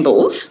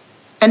disassembles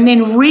and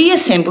then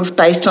reassembles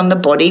based on the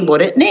body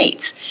what it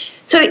needs.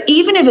 So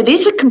even if it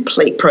is a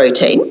complete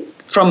protein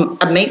from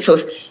a meat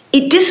source,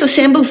 it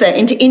disassembles that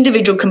into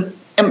individual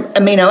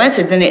amino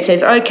acids, and it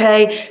says,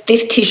 okay,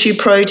 this tissue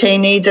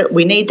protein needs it,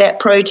 we need that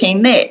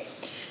protein there.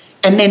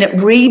 And then it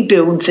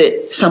rebuilds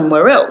it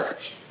somewhere else.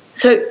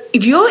 So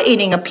if you're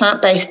eating a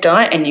plant-based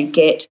diet and you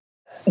get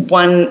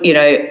one,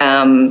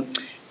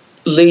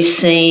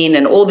 leucine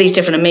and all these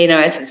different amino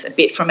acids, a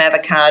bit from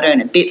avocado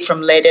and a bit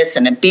from lettuce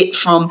and a bit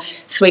from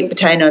sweet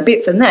potato, a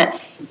bit from that,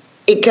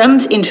 it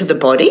comes into the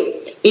body.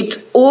 It's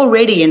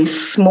already in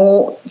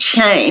small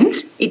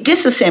chains. It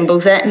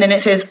disassembles that, and then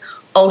it says,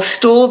 I'll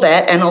store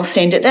that and I'll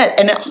send it that.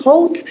 And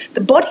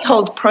the body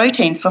holds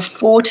proteins for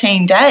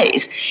 14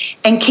 days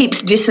and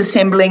keeps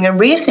disassembling and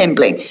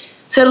reassembling.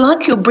 So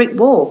like your brick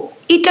wall,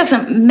 it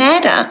doesn't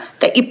matter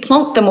that you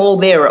plonk them all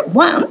there at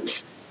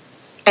once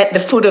at the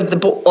foot of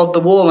the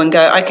wall and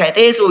go, okay,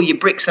 there's all your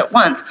bricks at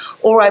once,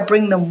 or I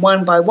bring them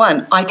one by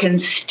one. I can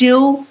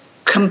still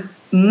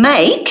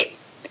make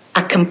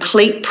a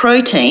complete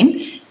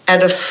protein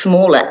out of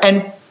smaller.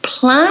 And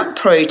plant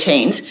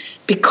proteins,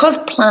 because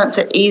plants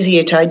are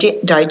easier to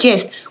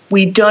digest,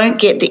 we don't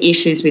get the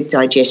issues with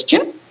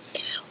digestion.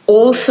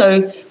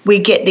 Also, we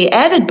get the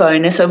added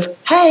bonus of,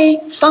 hey,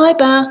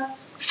 fibre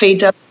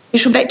feeds up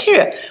beneficial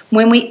bacteria.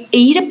 When we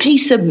eat a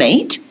piece of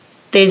meat,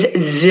 there's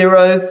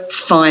zero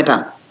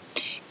fibre.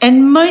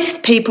 And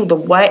most people, the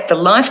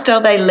lifestyle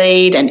they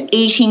lead and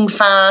eating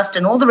fast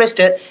and all the rest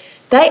of it,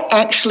 they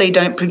actually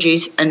don't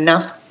produce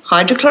enough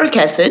hydrochloric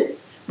acid,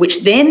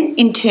 which then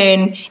in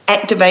turn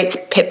activates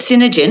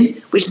pepsinogen,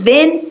 which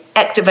then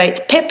activates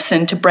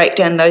pepsin to break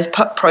down those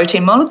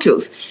protein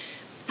molecules.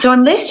 So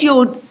unless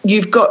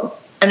you've got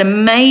an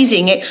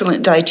amazing,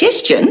 excellent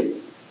digestion,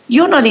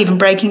 you're not even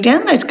breaking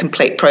down those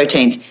complete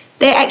proteins.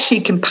 They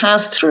actually can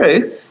pass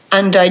through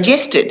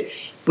undigested,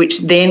 which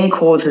then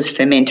causes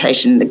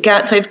fermentation in the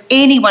gut. So if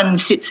anyone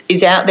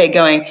is out there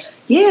going,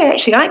 yeah,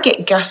 actually I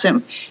get gas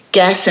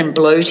and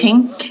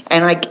bloating,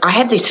 and I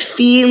have this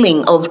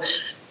feeling of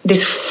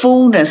this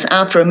fullness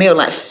after a meal,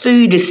 like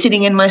food is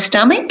sitting in my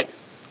stomach,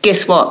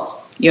 guess what?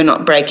 You're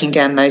not breaking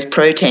down those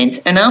proteins.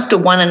 And after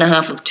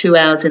 1.5 to 2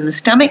 hours in the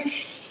stomach,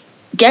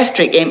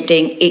 gastric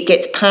emptying, it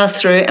gets passed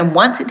through, and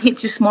once it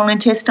hits your small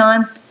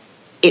intestine,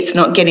 it's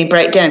not getting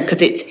breakdown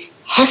because it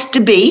has to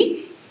be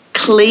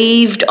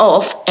cleaved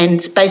off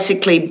and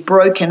basically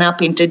broken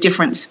up into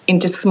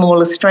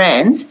smaller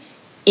strands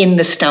in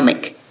the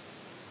stomach.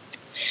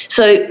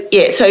 So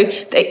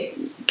the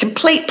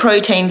complete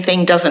protein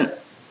thing doesn't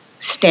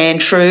stand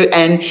true,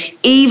 and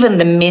even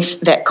the myth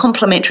that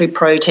complementary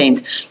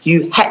proteins,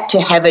 you had to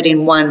have it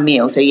in one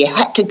meal, so you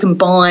had to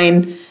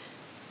combine a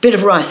bit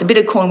of rice, a bit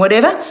of corn,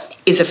 whatever,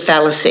 is a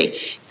fallacy.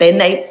 Then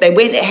they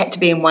went, it had to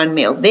be in one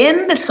meal.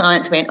 Then the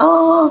science went,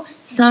 oh,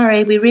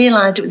 sorry, we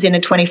realised it was in a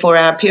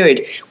 24-hour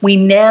period. We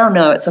now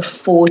know it's a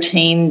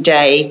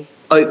 14-day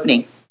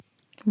opening.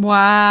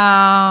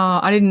 Wow,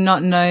 I did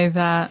not know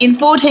that. In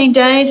 14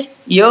 days,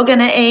 you're going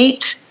to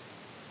eat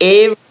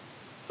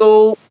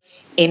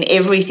in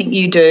everything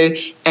you do,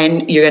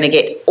 and you're going to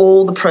get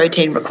all the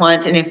protein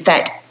requirements. And in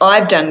fact,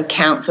 I've done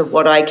counts of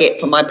what I get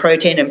for my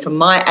protein, and for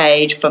my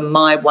age, for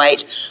my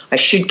weight, I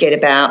should get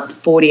about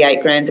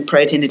 48 grams of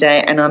protein a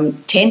day, and I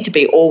tend to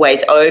be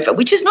always over,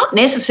 which is not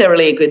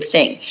necessarily a good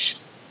thing,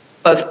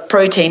 because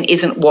protein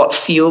isn't what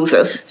fuels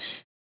us.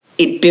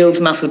 It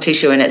builds muscle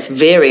tissue, and it's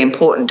very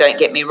important, don't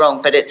get me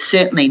wrong, but it's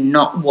certainly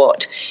not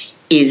what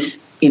is,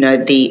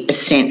 the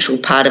essential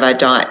part of our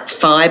diet.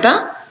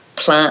 Fibre,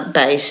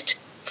 plant-based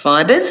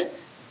fibres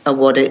are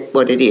what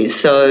it is.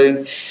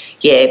 So,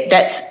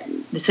 yeah,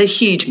 it's a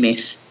huge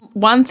myth.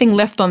 One thing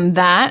left on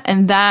that,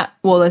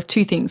 there's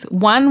two things.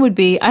 One would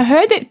be, I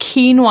heard that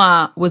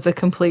quinoa was a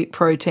complete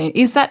protein.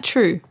 Is that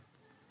true?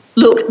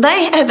 Look,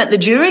 the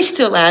jury's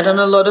still out on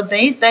a lot of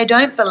these. They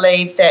don't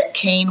believe that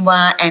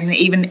quinoa and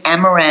even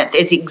amaranth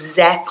is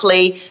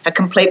exactly a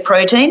complete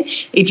protein.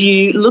 If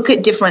you look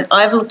at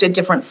I've looked at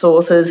different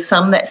sources,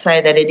 some that say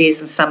that it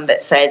is and some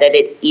that say that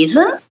it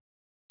isn't.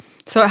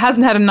 So it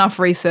hasn't had enough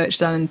research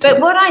done into it.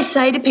 But what I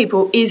say to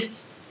people is,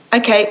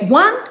 okay,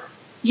 one,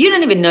 you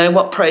don't even know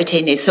what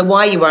protein is, so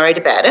why are you worried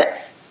about it?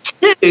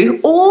 Two,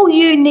 all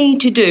you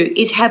need to do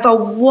is have a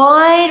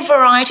wide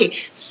variety.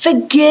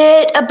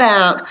 Forget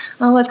about,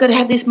 I've got to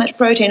have this much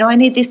protein, I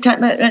need this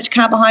much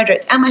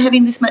carbohydrates, am I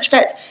having this much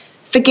fats?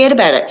 Forget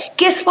about it.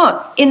 Guess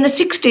what? In the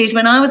 60s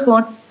when I was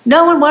born,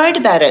 no one worried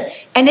about it,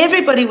 and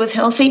everybody was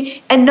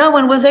healthy and no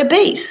one was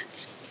obese.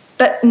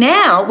 But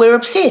now we're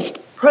obsessed.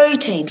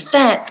 Protein,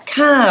 fats,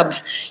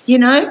 carbs,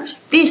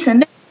 this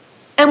and that,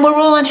 and we're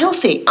all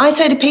unhealthy. I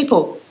say to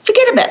people,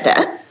 forget about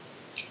that.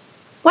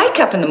 Wake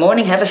up in the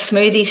morning, have a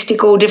smoothie,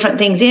 stick all different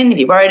things in. If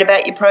you're worried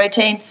about your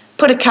protein,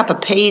 put a cup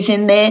of peas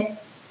in there.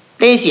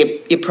 There's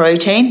your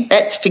protein.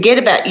 Forget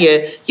about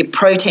your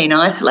protein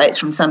isolates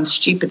from some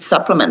stupid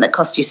supplement that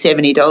costs you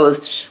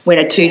 $70 when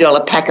a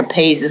 $2 pack of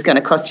peas is going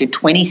to cost you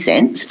 20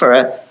 cents for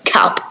a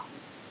cup,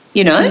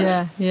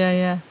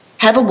 Yeah.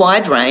 Have a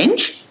wide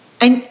range.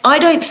 And I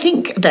don't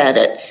think about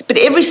it. But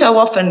every so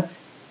often,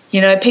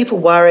 people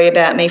worry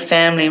about me,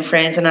 family and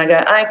friends, and I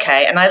go,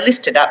 okay. And I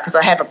list it up because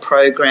I have a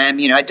program,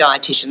 a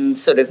dietitian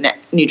sort of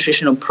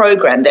nutritional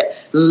program that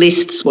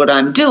lists what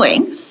I'm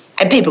doing.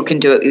 And people can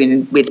do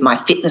it with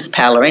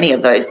MyFitnessPal or any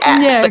of those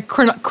apps. Yeah,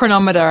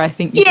 chronometer, I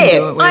think you can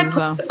do it with as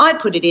well. I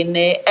put it in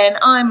there, and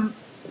I'm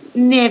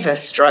never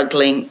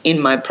struggling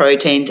in my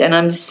proteins, and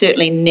I'm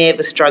certainly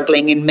never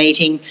struggling in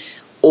meeting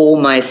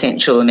all my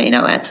essential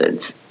amino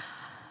acids.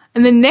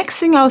 And the next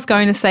thing I was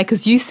going to say,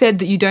 because you said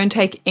that you don't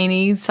take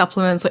any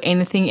supplements or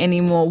anything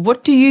anymore,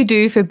 what do you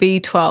do for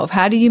B12?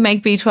 How do you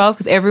make B12?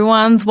 Because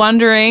everyone's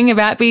wondering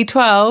about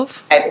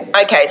B12.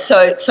 Okay,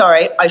 so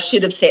sorry, I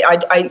should have said,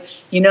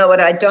 you know what,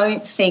 I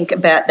don't think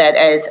about that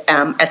as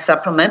a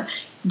supplement.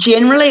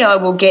 Generally, I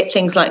will get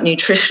things like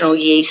nutritional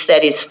yeast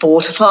that is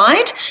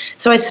fortified.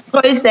 So I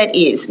suppose that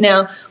is.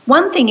 Now,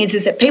 one thing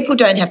is that people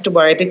don't have to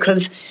worry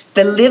because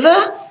the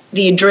liver,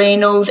 the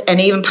adrenals,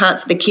 and even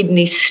parts of the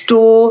kidney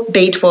store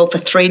B12 for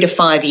 3 to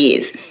 5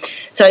 years.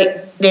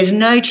 So there's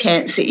no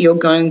chance that you're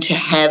going to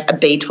have a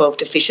B12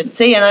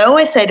 deficiency. And I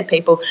always say to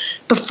people,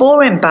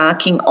 before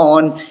embarking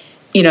on,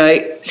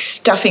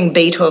 stuffing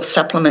B12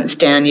 supplements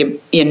down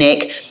your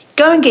neck,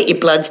 go and get your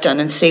bloods done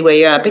and see where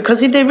you are,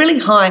 because if they're really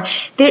high,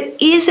 there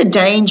is a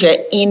danger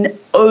in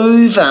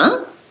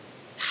over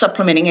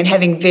supplementing and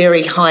having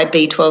very high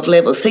B12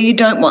 levels. So you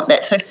don't want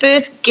that. So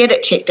first, get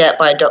it checked out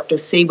by a doctor,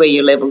 see where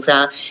your levels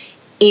are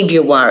if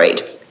you're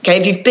worried. Okay,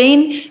 if you've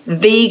been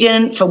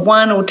vegan for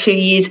 1 or 2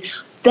 years,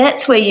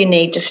 that's where you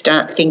need to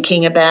start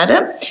thinking about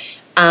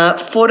it.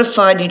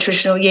 Fortified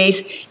nutritional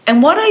yeast.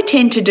 And what I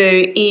tend to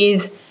do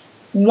is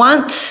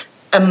once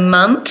a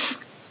month,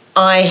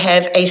 I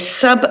have a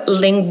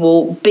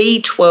sublingual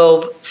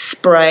B12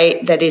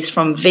 spray that is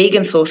from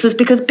vegan sources,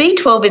 because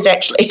B12 is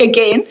actually,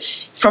 again,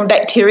 from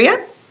bacteria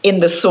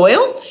in the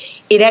soil.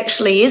 It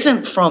actually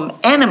isn't from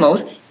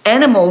animals.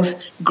 Animals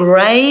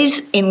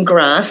graze in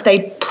grass.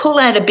 They pull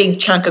out a big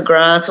chunk of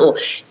grass, or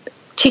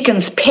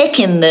chickens peck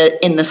in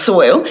the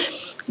soil.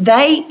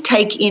 They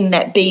take in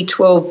that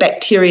B12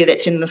 bacteria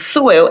that's in the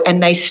soil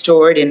and they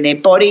store it in their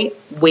body.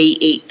 We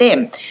eat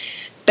them.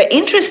 But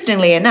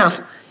interestingly enough,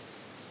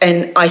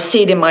 and I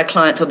see it in my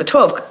clients all the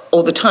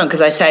time,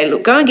 because I say,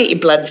 look, go and get your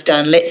bloods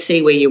done. Let's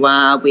see where you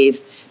are with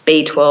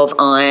B12,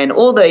 iron,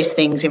 all those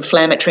things,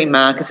 inflammatory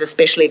markers,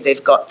 especially if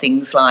they've got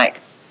things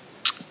like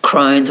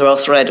Crohn's or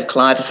ulcerative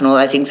colitis and all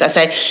those things. I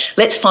say,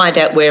 let's find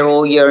out where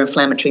all your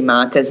inflammatory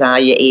markers are,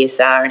 your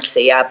ESR and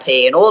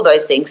CRP and all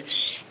those things.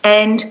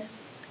 And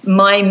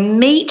my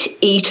meat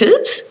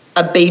eaters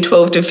are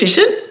B12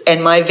 deficient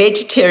and my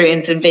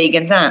vegetarians and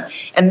vegans aren't.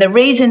 And the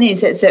reason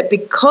is that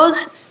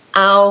because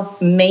our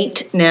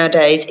meat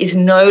nowadays is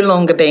no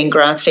longer being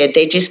grass-fed.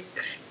 They're just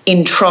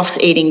in troughs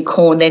eating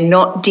corn. They're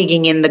not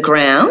digging in the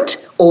ground,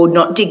 or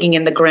not digging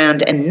in the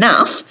ground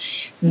enough.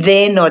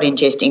 They're not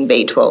ingesting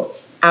B12.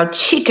 Our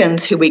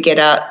chickens, who we get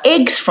our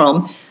eggs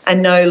from, are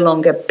no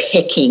longer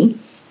pecking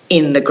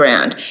in the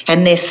ground,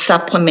 and they're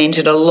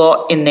supplemented a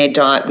lot in their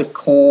diet with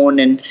corn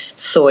and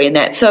soy and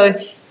that. So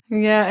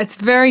yeah, it's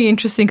very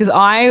interesting, because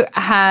I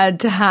had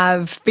to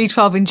have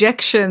B12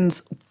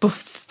 injections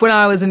when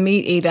I was a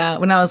meat eater,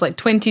 when I was like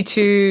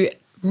 22,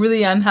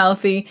 really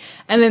unhealthy.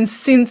 And then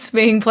since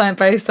being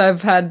plant-based,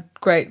 I've had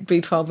great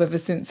B12 ever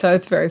since. So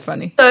it's very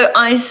funny. So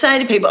I say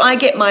to people,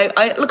 I've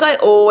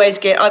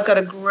got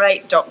a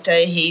great doctor.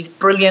 He's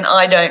brilliant.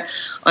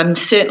 I'm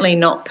certainly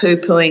not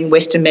poo-pooing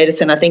Western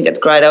medicine. I think it's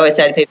great. I always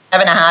say to people,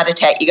 having a heart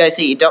attack, you go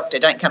see your doctor,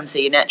 don't come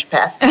see your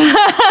naturopath.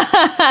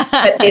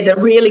 But there's a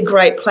really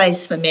great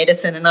place for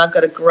medicine, and I've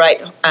got a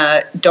great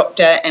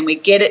doctor, and we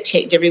get it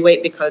checked every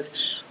week, because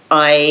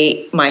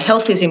my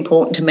health is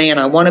important to me, and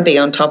I want to be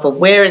on top of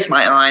where is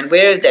my iron,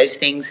 where are those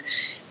things,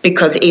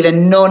 because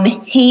even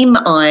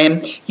non-heme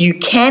iron, you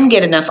can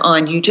get enough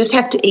iron. You just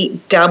have to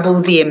eat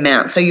double the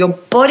amount. So your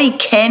body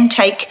can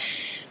take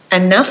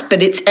enough,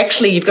 but it's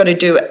actually, you've got to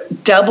do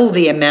double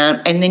the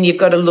amount, and then you've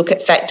got to look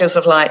at factors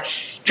of like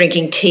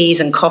drinking teas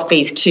and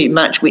coffees too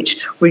much,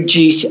 which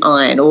reduce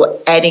iron, or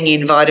adding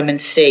in vitamin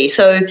C.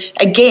 So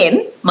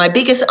again, my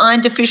biggest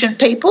iron deficient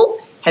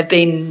people have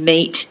been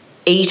meat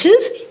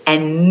eaters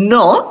and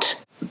not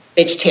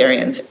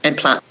vegetarians and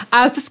plant.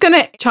 I was just going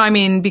to chime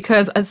in,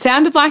 because it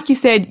sounded like you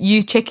said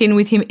you check in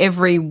with him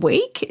every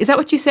week. Is that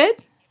what you said?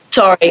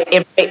 Sorry,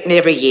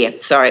 every year.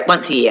 Sorry,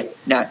 once a year.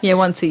 No. Yeah,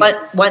 once a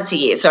year. Once a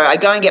year. Sorry, I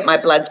go and get my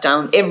bloods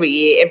done every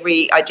year.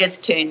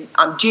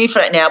 I'm due for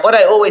it now. What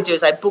I always do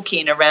is I book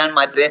in around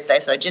my birthday.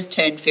 So I just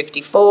turned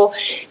 54,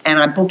 and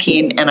I book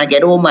in and I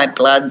get all my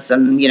bloods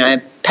and,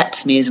 pap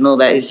smears and all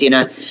those,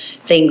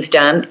 things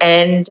done.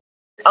 And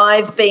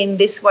I've been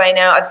this way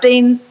now. I've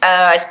been,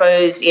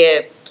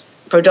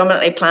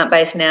 predominantly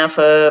plant-based now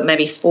for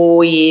maybe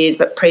 4 years,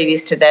 but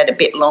previous to that a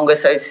bit longer,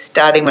 so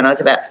starting when I was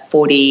about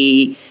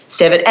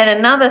 47. And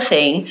another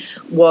thing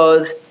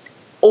was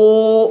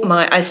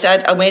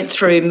I went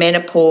through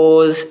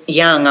menopause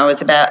young. I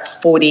was about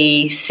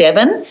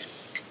 47.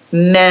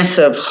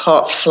 Massive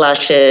hot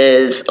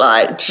flushes,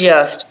 like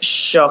just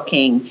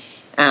shocking,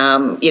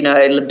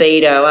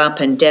 libido up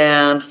and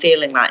down,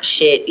 feeling like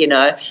shit,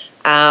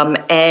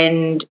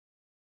 and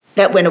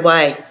that went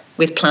away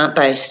with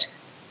plant-based.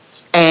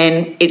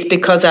 And it's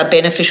because our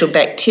beneficial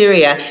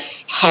bacteria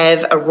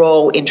have a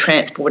role in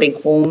transporting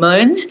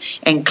hormones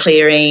and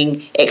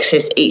clearing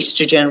excess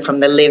estrogen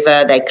from the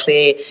liver. They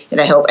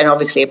help, and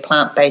obviously a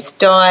plant-based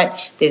diet,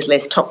 there's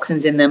less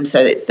toxins in them,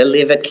 so that the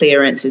liver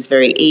clearance is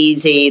very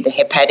easy. The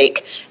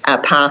hepatic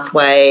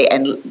pathway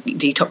and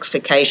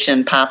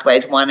detoxification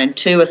pathways 1 and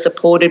 2 are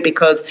supported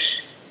because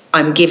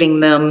I'm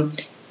giving them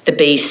the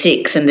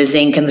B6 and the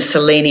zinc and the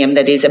selenium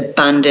that is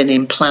abundant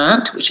in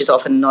plant, which is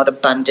often not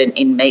abundant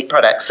in meat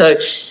products. So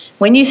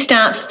when you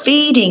start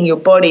feeding your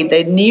body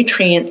the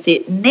nutrients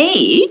it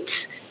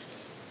needs,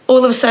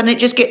 all of a sudden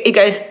it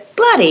goes,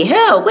 bloody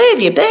hell, where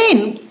have you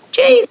been?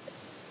 Geez,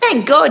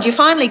 thank God you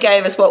finally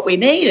gave us what we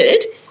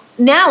needed.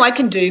 Now I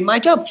can do my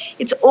job.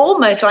 It's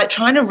almost like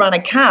trying to run a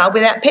car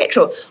without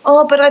petrol.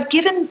 Oh, but I've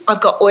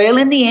got oil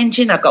in the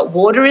engine, I've got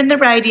water in the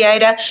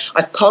radiator,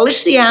 I've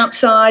polished the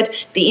outside,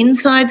 the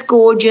inside's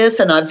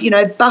gorgeous, and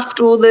I've, buffed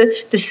all the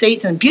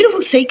seats and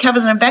beautiful seat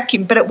covers and a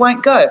vacuum, but it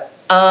won't go.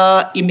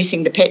 You're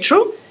missing the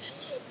petrol.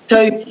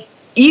 So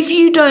if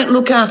you don't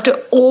look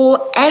after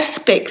all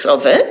aspects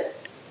of it,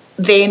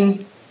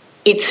 then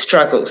it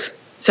struggles.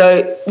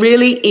 So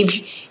really,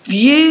 if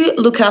you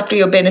look after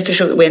your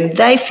beneficial, when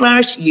they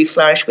flourish, you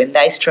flourish. When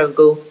they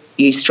struggle,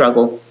 you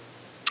struggle.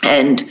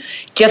 And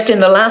just in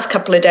the last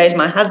couple of days,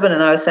 my husband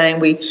and I were saying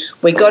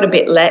we got a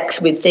bit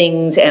lax with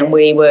things, and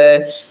we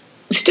were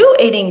still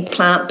eating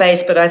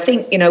plant-based, but I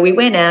think, we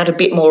went out a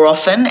bit more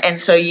often,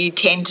 and so you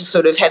tend to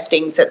sort of have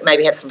things that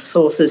maybe have some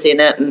sauces in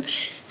it and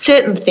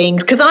certain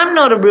things, because I'm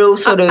not a real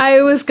sort of...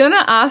 I was going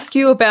to ask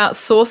you about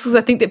sauces.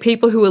 I think that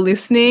people who are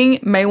listening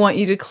may want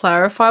you to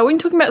clarify. When you're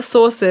talking about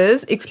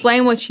sauces,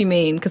 explain what you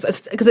mean,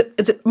 because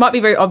it might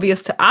be very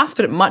obvious to us,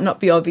 but it might not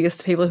be obvious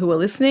to people who are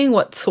listening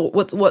what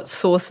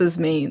sauces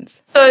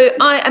means. So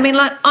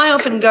I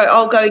often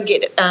I'll go and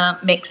get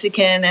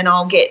Mexican, and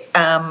I'll get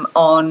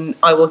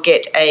I will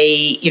get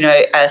a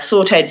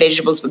sautéed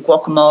vegetables with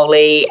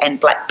guacamole and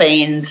black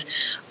beans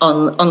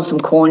on some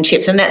corn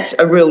chips, and that's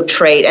a real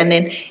treat. And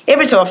then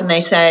every so often they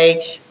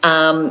say,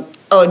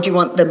 do you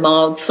want the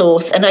mild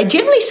sauce? And I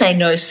generally say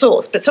no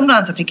sauce, but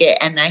sometimes I forget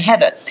and they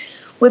have it.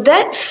 Well,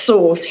 that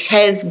sauce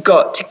has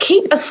got to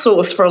keep a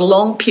sauce for a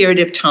long period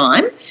of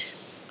time.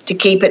 To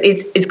keep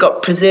it's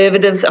got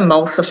preservatives,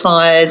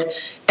 emulsifiers,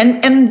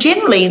 and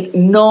generally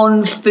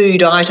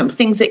non-food items,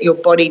 things that your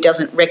body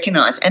doesn't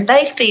recognise. And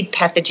they feed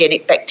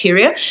pathogenic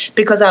bacteria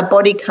because our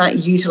body can't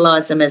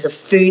utilise them as a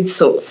food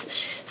source.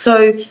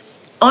 So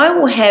I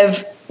will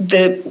have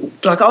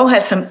I'll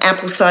have some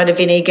apple cider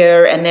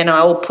vinegar, and then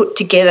I'll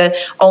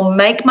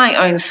make my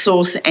own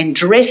sauce and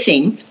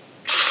dressing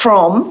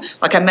from,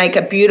 I make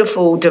a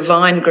beautiful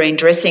divine green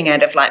dressing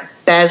out of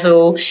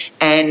basil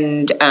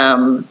and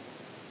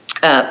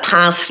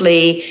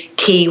parsley,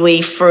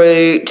 kiwi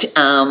fruit,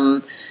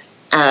 I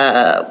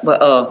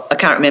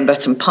can't remember,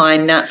 some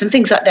pine nuts and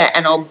things like that,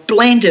 and I'll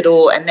blend it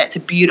all, and that's a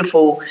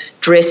beautiful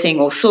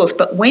dressing or sauce.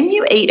 But when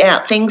you eat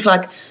out, things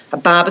like a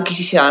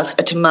barbecue sauce,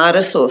 a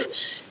tomato sauce,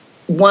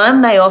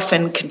 one, they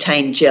often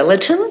contain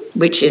gelatin,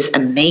 which is a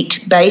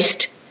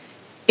meat-based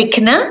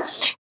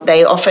thickener.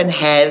 They often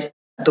have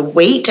the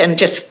wheat, and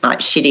just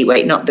shitty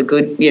wheat, not the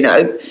good,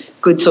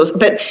 good sauce.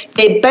 But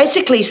they're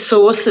basically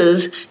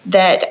sauces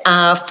that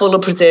are full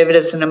of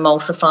preservatives and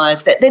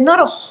emulsifiers, that they're not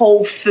a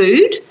whole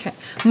food. Okay.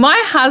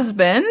 My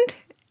husband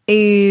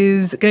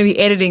is going to be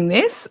editing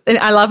this, and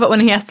I love it when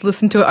he has to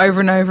listen to it over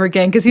and over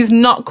again because he's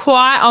not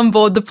quite on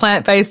board the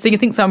plant-based thing. He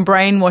thinks I'm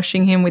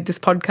brainwashing him with this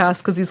podcast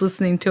because he's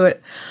listening to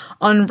it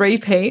on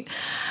repeat.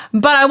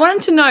 But I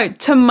wanted to know,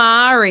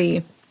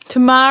 tamari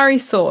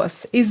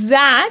sauce, is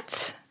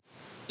that...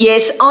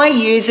 Yes, I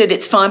use it.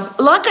 It's fine.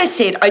 Like I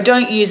said, I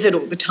don't use it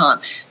all the time.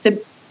 So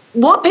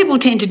what people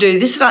tend to do,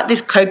 this is like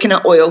this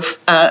coconut oil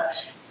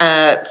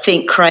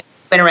thing craze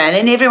went around,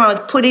 and everyone was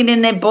putting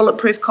in their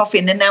bulletproof coffee,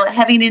 and then they were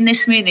having it in their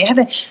smoothie.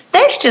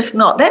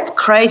 That's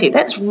crazy.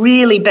 That's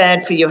really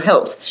bad for your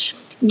health.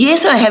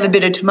 Yes, I have a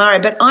bit of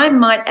tamari, but I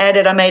might add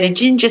it. I made a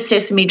ginger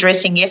sesame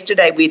dressing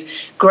yesterday with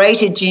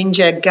grated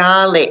ginger,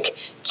 garlic,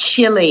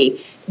 chili,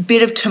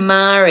 bit of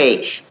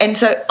tamari, and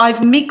so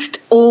I've mixed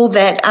all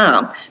that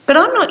up, but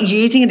I'm not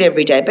using it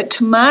every day. But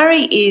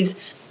tamari is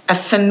a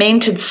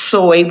fermented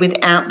soy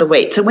without the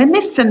wheat, so when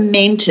they're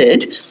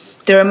fermented,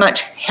 they're a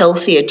much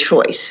healthier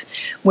choice.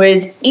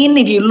 Whereas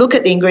if you look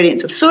at the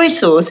ingredients of soy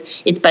sauce,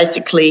 it's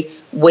basically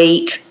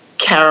wheat,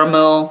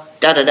 caramel,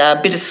 a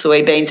bit of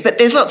soybeans, but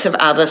there's lots of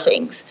other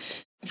things.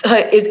 So,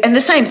 and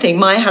the same thing,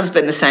 my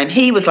husband the same.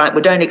 He was like,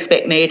 well, don't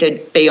expect me to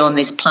be on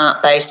this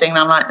plant-based thing. And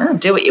I'm like, oh,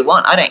 do what you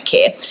want. I don't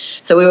care.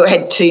 So we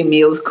had 2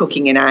 meals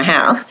cooking in our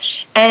house.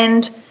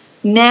 And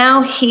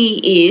now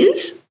he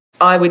is,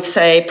 I would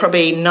say,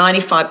 probably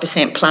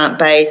 95%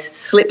 plant-based,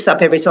 slips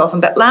up every so often.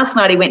 But last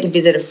night he went to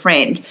visit a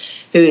friend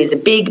who is a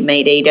big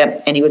meat eater,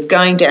 and he was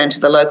going down to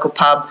the local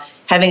pub,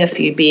 having a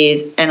few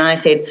beers. And I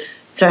said,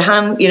 so,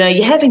 hun,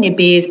 you're having your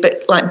beers,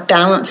 but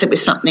balance it with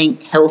something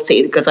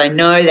healthy, because I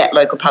know that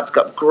local pub's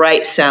got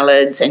great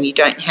salads and you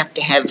don't have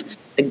to have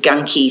the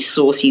gunky,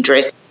 saucy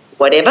dress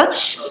whatever.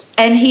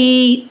 And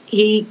he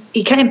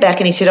came back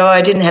and he said,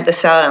 I didn't have the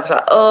salad. I was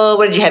like,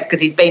 what did you have?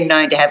 Because he's been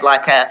known to have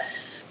like a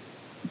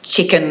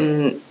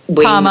chicken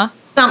wing. Parma.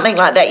 Something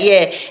like that,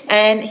 yeah.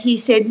 And he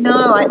said, no,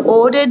 I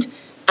ordered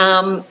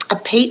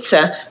a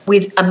pizza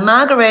a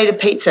margherita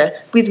pizza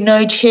with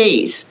no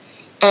cheese.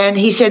 And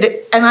he said,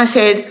 and I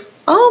said,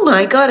 oh,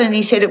 my God. And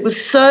he said it was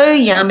so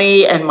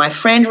yummy and my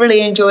friend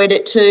really enjoyed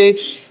it too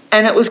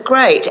and it was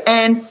great.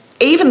 And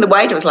even the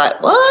waiter was like,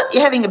 what?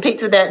 You're having a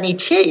pizza without any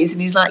cheese?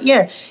 And he's like,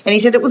 yeah. And he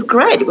said it was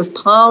great. It was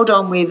piled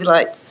on with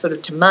like sort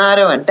of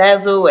tomato and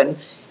basil and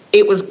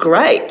it was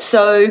great.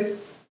 So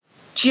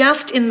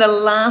just in the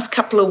last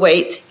couple of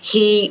weeks,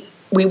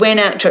 we went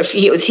out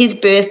it was his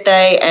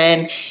birthday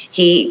and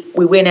we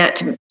went out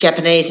to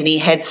Japanese and he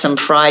had some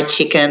fried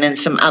chicken and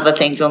some other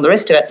things on the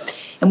rest of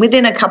it. And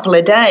within a couple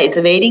of days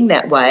of eating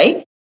that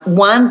way,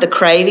 1, the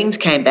cravings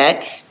came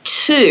back.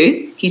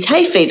 2, his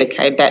hay fever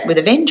came back with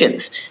a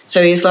vengeance.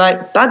 So he's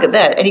like, bugger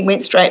that. And he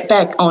went straight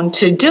back on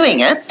to doing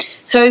it.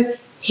 So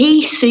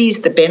he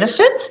sees the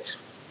benefits.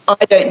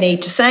 I don't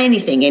need to say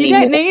anything anymore.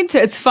 You don't need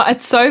to. It's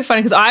so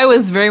funny because I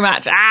was very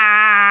much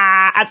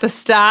at the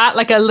start,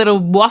 like a little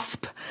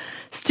wasp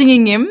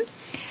stinging him.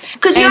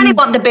 Because you only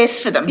want the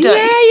best for them, don't you?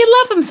 Yeah, you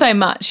love them so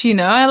much,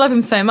 I love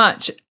him so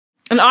much.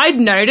 And I'd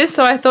noticed,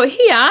 so I thought,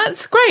 here,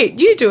 it's great,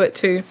 you do it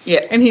too.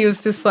 Yeah. And he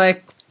was just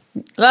like,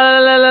 la, la,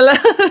 la, la, la.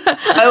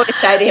 I always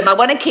say to him, I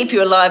want to keep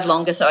you alive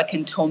longer so I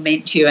can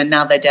torment you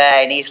another day.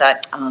 And he's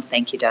like, oh,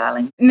 thank you,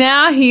 darling.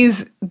 Now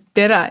he's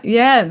better.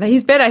 Yeah,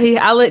 he's better. He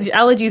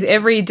allergies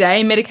every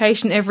day,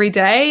 medication every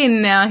day,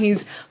 and now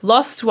he's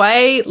lost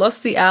weight,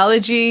 lost the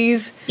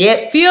allergies.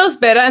 Yep. Feels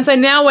better. And so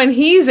now when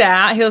he's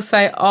out, he'll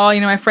say, oh,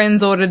 my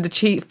friends ordered a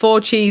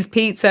 4-cheese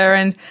pizza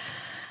and,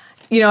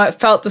 it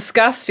felt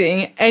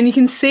disgusting. And you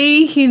can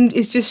see him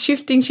is just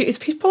shifting. He's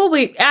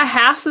probably, our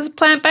house is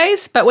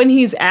plant-based, but when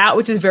he's out,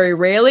 which is very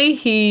rarely,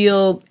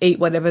 he'll eat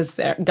whatever's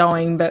there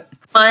going. But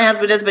my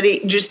husband does, but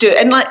he just do it.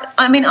 And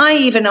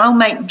I'll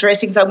make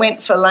dressings. I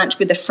went for lunch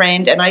with a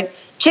friend and I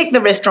checked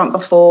the restaurant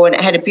before and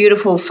it had a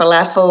beautiful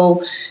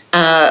falafel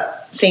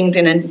things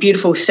and a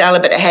beautiful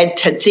salad, but it had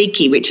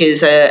tzatziki, which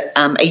is a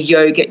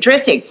yogurt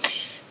dressing.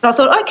 So I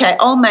thought, okay,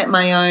 I'll make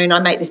my own. I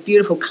make this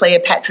beautiful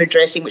Cleopatra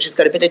dressing, which has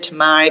got a bit of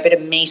tamari, a bit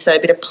of miso, a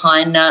bit of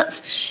pine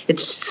nuts.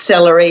 It's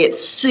celery. It's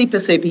super,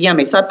 super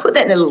yummy. So I put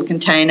that in a little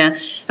container.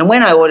 And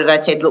when I ordered, I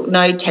said, look,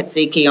 no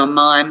tzatziki on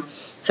mine.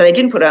 So they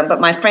didn't put it on, but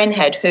my friend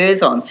had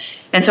hers on.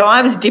 And so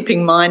I was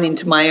dipping mine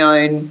into my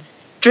own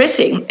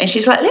dressing. And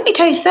she's like, let me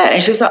taste that.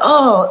 And she was like,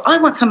 oh, I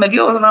want some of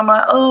yours. And I'm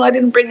like, oh, I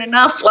didn't bring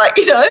enough,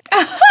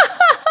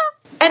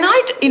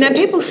 And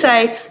people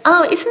say,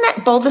 oh, isn't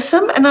that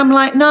bothersome? And I'm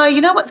like, no,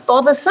 you know what's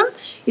bothersome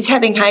is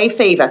having hay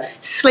fever,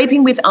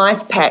 sleeping with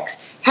ice packs,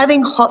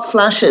 having hot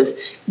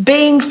flushes,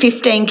 being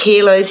 15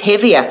 kilos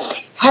heavier,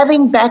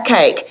 having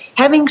backache,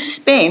 having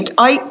spent,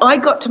 I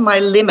got to my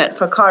limit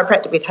for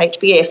chiropractic with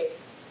HBF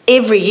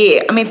every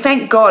year. I mean,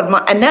 thank God.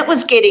 And that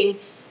was getting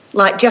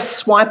like just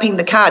swiping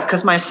the card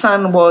because my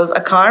son was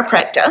a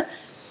chiropractor.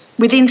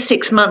 Within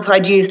 6 months,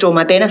 I'd used all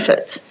my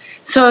benefits.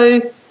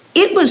 So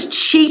it was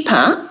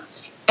cheaper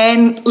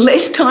and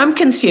less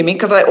time-consuming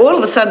because I all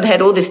of a sudden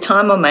had all this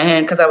time on my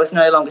hand because I was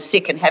no longer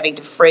sick and having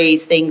to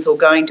freeze things or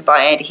going to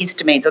buy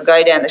antihistamines or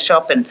go down the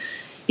shop and,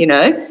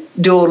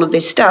 do all of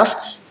this stuff,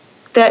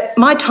 that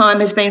my time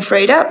has been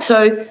freed up.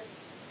 So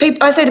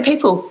I say to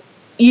people,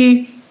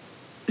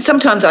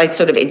 sometimes I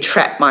sort of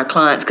entrap my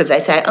clients because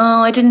they say,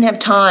 oh, I didn't have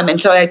time. And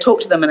so I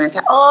talk to them and I say,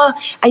 oh,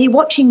 are you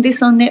watching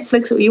this on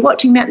Netflix or are you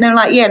watching that? And they're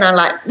like, yeah. And I'm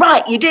like,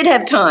 right, you did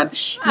have time.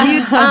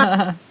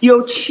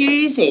 You're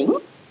choosing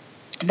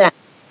that.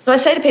 So I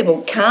say to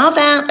people, carve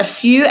out a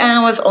few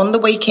hours on the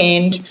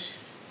weekend,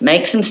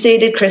 make some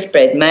seeded crisp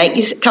bread, make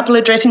a couple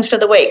of dressings for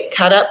the week,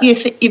 cut up your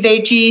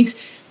veggies,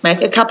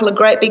 make a couple of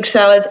great big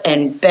salads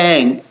and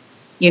bang,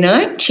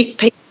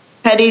 chickpea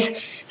patties.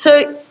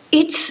 So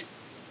it's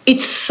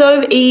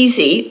so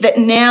easy that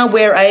now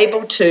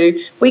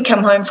we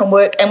come home from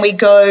work and we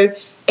go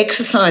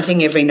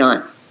exercising every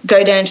night,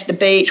 go down to the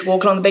beach,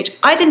 walk along the beach.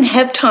 I didn't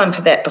have time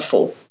for that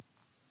before.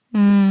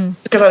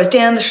 Because I was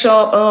down the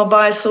shop,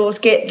 buy a sauce,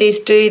 get this,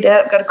 do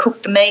that, I've got to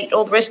cook the meat,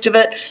 all the rest of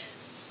it.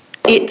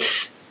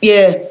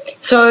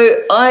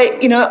 So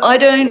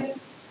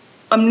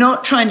I'm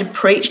not trying to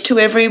preach to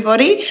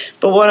everybody,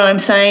 but what I'm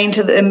saying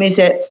to them is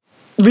that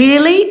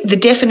really the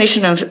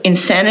definition of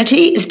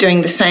insanity is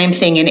doing the same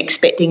thing and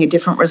expecting a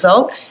different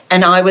result,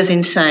 and I was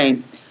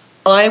insane.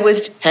 I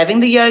was having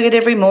the yogurt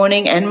every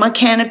morning and my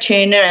can of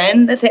tuna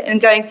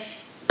and going,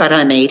 but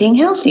I'm eating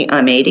healthy.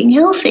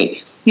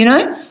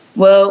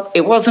 Well,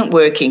 it wasn't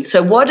working.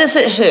 So what does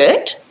it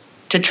hurt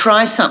to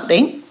try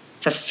something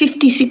for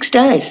 56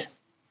 days?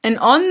 And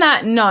on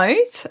that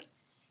note,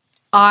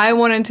 I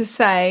wanted to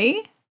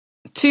say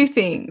 2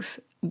 things.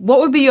 What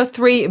would be your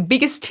 3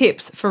 biggest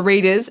tips for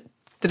readers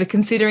that are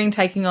considering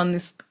taking on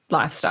this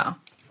lifestyle?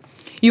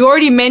 You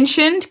already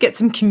mentioned get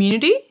some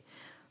community,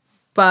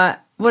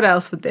 but what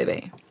else would there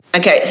be?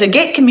 Okay, so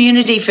get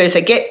community first.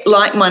 So get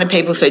like-minded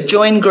people. So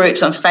join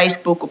groups on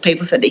Facebook or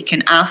people so that you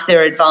can ask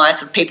their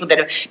advice of people that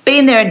have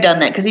been there and done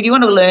that. Because if you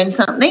want to learn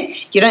something,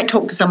 you don't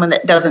talk to someone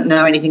that doesn't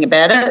know anything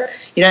about it.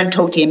 You don't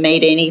talk to your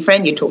meat eating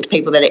friend. You talk to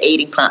people that are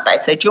eating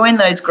plant-based. So join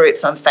those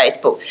groups on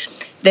Facebook.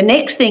 The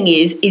next thing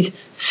is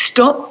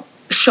stop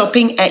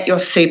shopping at your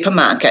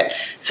supermarket.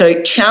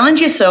 So challenge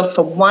yourself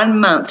for 1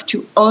 month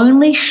to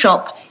only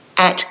shop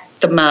at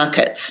the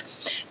markets.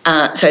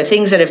 So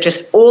things that have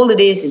just, all it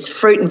is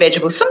fruit and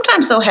vegetables.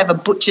 Sometimes they'll have a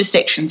butcher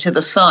section to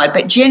the side,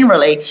 but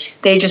generally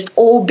they're just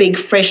all big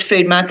fresh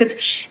food markets.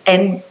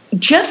 And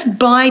just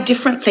buy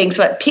different things.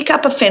 Like pick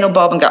up a fennel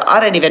bulb and go,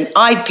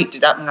 I picked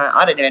it up and go,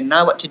 I don't even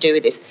know what to do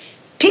with this.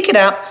 Pick it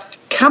up,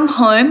 come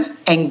home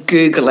and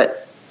Google it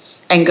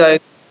and go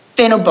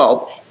fennel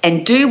bulb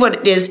and do what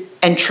it is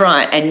and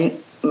try it.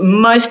 And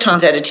most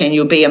times out of 10,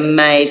 you'll be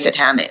amazed at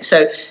how many.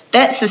 So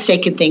that's the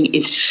second thing,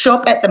 is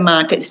shop at the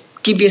markets.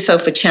 Give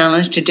yourself a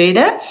challenge to do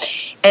that.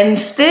 And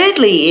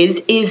thirdly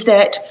is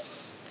that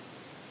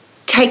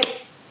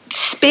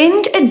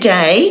spend a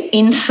day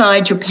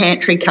inside your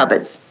pantry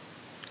cupboards.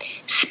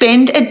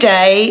 Spend a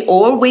day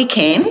or a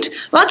weekend,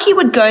 like you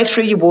would go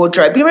through your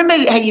wardrobe. You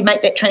remember how you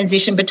make that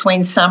transition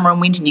between summer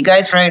and winter, and you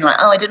go through and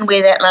I didn't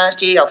wear that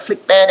last year, I'll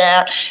flip that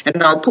out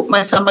and I'll put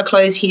my summer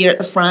clothes here at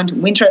the front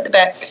and winter at the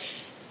back.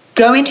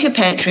 Go into your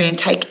pantry and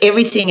take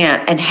everything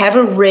out and have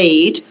a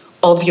read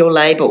of your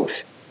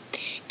labels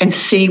and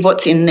see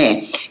what's in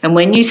there. And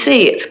when you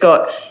see it's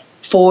got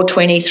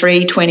 420,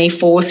 320,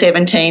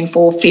 417,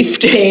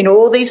 415,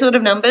 all these sort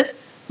of numbers,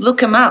 look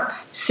them up,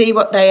 see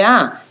what they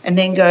are, and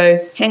then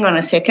go, hang on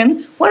a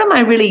second, what am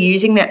I really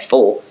using that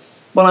for?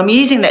 Well, I'm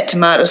using that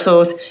tomato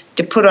sauce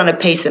to put on a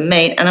piece of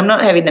meat, and I'm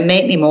not having the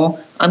meat anymore.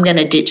 I'm going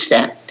to ditch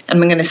that.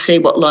 And I'm going to see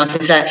what life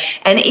is like.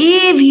 And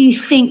if you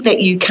think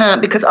that you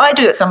can't, because I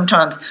do it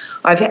sometimes,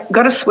 I've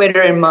got a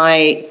sweater in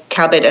my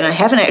cupboard and I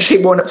haven't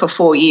actually worn it for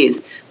 4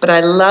 years, but I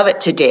love it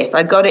to death.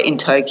 I got it in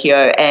Tokyo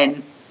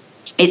and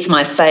it's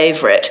my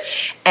favourite.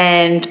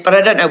 But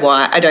I don't know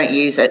why, I don't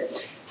use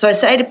it. So I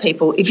say to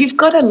people, if you've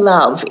got a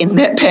love in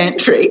that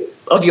pantry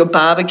of your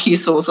barbecue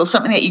sauce or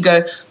something that you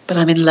go, but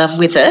I'm in love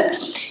with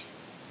it,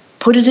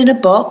 put it in a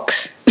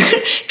box,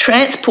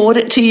 transport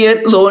it to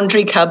your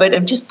laundry cupboard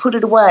and just put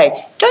it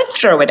away. Don't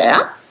throw it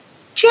out.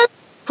 Just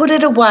put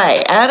it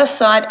away, out of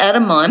sight, out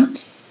of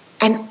mind,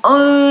 and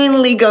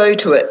only go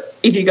to it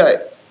if you go,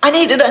 I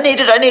need it, I need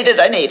it, I need it,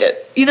 I need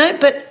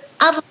it. But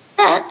other than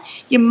that,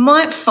 you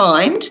might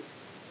find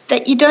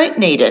that you don't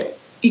need it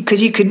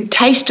because you can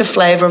taste the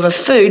flavour of a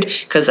food,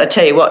 because I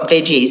tell you what,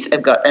 veggies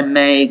have got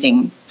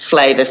amazing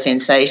flavour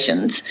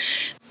sensations.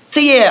 So,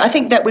 yeah, I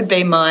think that would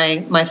be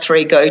my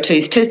 3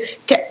 go-tos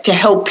to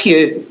help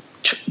you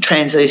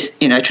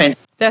transition.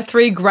 They're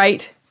 3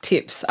 great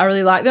tips. I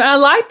really like them.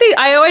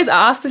 I always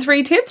ask the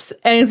 3 tips,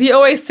 and you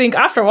always think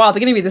after a while they're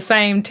going to be the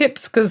same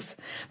tips,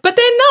 but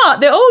they're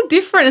not. They're all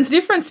different. It's a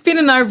different spin,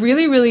 and I'm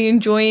really, really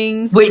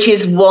enjoying. Which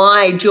is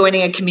why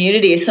joining a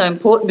community is so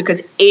important,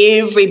 because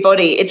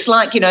everybody, it's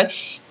like,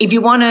 if you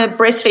want to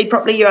breastfeed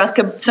properly, you ask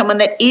someone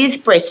that is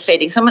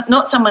breastfeeding,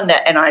 not someone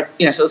that, and I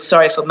feel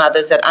sorry for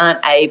mothers that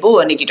aren't able,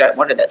 and if you don't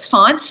want it, that's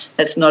fine.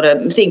 That's not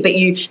a thing. But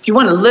if you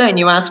want to learn,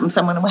 you ask from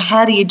someone, well,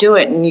 how do you do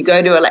it? And you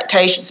go to a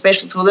lactation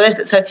specialist, all the rest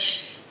of it. So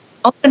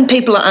often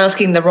people are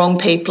asking the wrong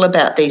people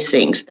about these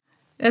things.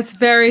 That's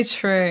very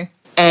true.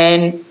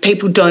 And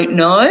people don't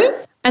know.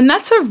 And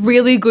that's a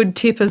really good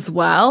tip as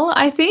well,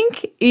 I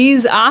think,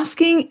 is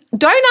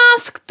don't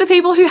ask the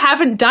people who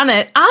haven't done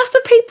it. Ask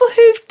the people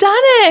who've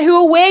done it, who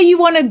are where you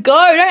want to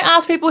go. Don't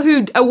ask people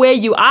who are where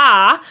you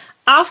are.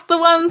 Ask the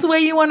ones where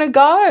you want to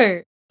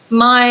go.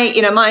 My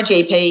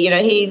GP,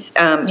 he's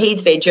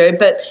veggie,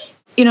 but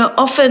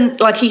often,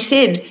 like he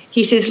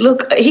says,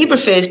 look, he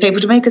refers people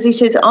to me because he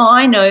says,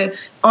 I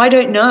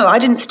don't know, I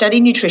didn't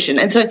study nutrition.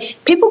 And so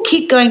people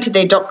keep going to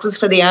their doctors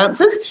for the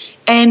answers.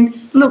 And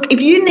look,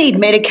 if you need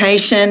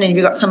medication and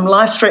you've got some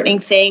life-threatening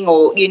thing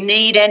or you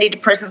need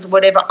antidepressants or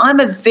whatever, I'm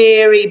a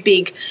very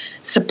big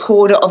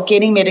supporter of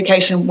getting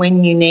medication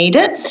when you need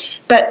it.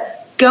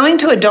 But going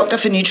to a doctor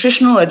for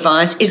nutritional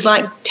advice is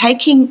like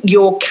taking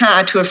your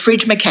car to a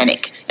fridge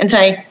mechanic and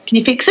say, can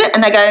you fix it?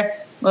 And they go,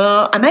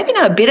 well, I maybe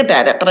know a bit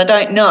about it, but I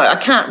don't know. I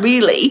can't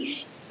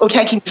really. Or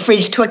taking the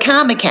fridge to a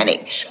car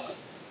mechanic.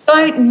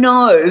 Don't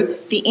know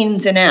the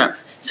ins and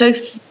outs. So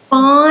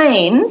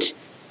find,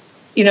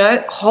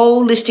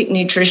 holistic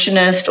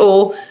nutritionist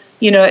or,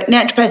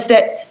 naturopaths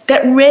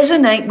that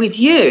resonate with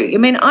you. I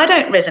mean, I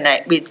don't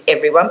resonate with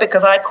everyone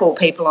because I call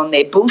people on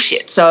their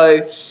bullshit.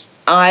 So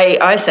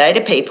I say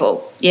to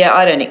people, yeah,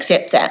 I don't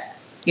accept that.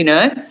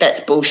 That's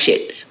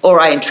bullshit. Or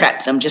I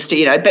entrap them just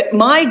to, But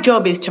my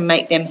job is to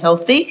make them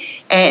healthy.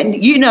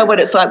 And you know what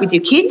it's like with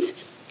your kids.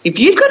 If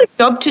you've got a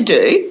job to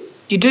do,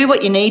 you do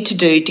what you need to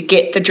do to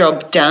get the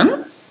job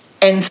done.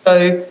 And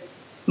so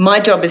my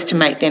job is to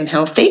make them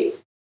healthy.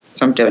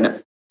 So I'm doing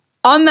it.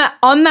 On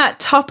that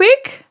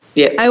topic,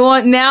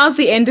 Yeah. Now's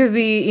the end of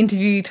the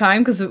interview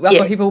time because I've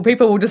got people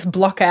will just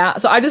block out.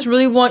 So I just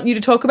really want you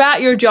to talk about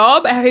your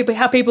job,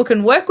 how people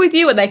can work with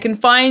you, where they can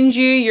find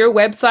you, your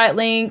website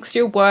links,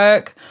 your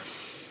work,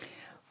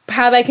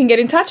 how they can get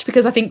in touch,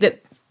 because I think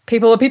that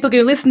people are going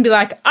to listen and be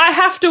like, I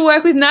have to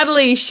work with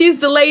Natalie. She's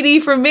the lady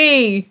for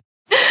me.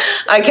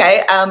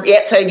 Okay.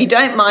 So if you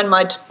don't mind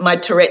my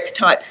Tourette's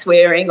type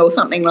swearing or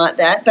something like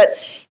that, but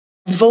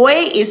Voi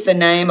is the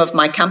name of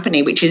my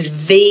company, which is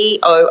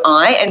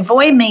VOI, and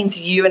Voi means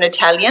you in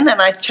Italian,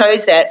 and I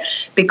chose that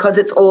because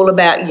it's all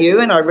about you,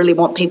 and I really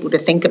want people to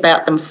think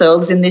about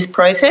themselves in this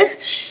process.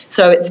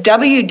 So it's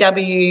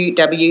www.voi.com.au,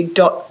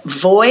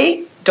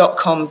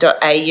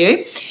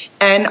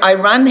 and I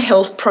run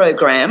health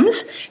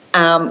programs,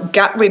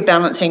 gut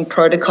rebalancing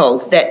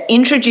protocols that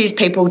introduce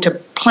people to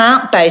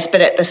plant-based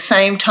but at the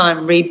same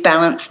time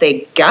rebalance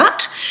their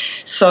gut.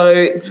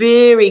 So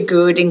very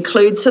good,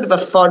 includes sort of a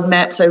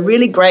FODMAP, so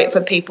really great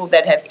for people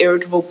that have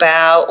irritable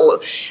bowel or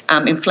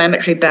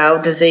inflammatory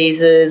bowel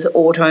diseases,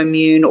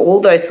 autoimmune, all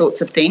those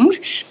sorts of things.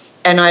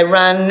 And I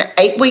run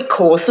 8-week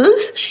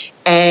courses,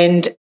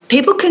 and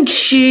people can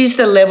choose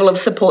the level of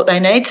support they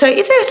need. So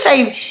if they're,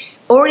 say,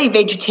 already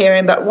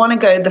vegetarian but want to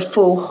go the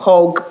full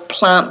hog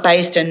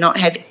plant-based and not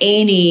have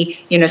any,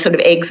 sort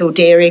of eggs or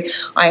dairy,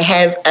 I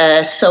have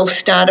a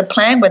self-starter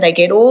plan where they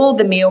get all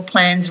the meal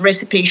plans,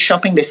 recipes,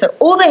 shopping lists. So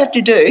all they have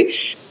to do,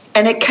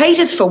 and it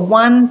caters for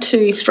 1,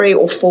 2, 3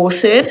 or 4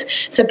 serves,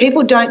 so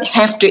people don't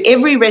have to,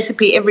 every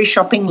recipe, every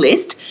shopping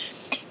list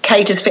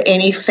caters for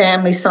any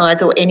family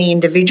size or any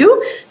individual.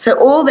 So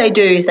all they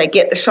do is they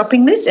get the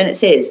shopping list and it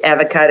says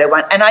avocado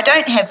one. And I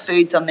don't have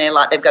foods on there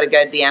like they've got to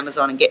go to the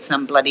Amazon and get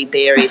some bloody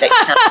berry that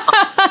you can't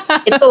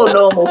find. It's all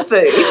normal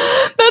food.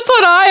 That's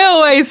what I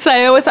always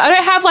say. I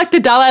don't have like the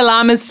Dalai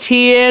Lama's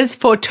tears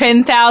for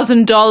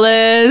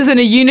 $10,000 and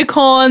a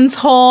unicorn's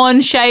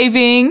horn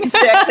shaving.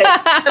 Exactly.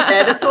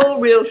 It's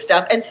all real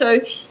stuff. And so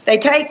they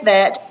take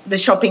that, the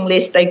shopping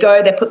list, they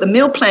put the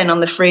meal plan on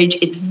the fridge.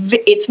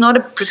 It's not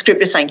a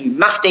prescriptive saying you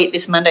must eat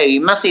this Monday or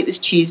you must eat this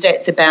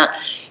Tuesday.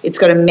 It's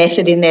got a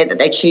method in there that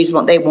they choose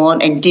what they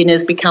want, and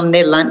dinners become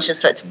their lunches.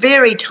 So it's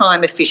very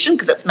time efficient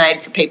because it's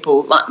made for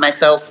people like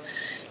myself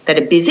that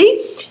are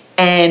busy,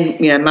 and,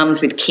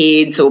 mums with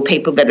kids or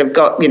people that have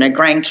got,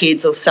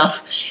 grandkids or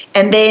stuff.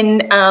 And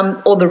then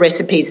all the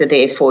recipes are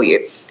there for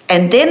you.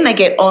 And then they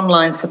get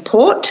online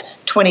support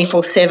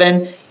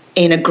 24/7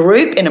 in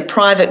a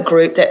private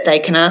group that they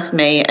can ask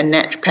me, a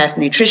naturopath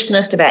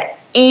nutritionist, about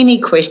any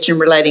question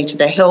relating to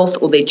their health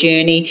or their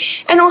journey,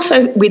 and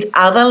also with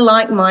other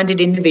like-minded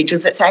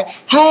individuals that say,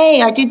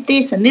 hey, I did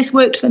this and this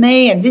worked for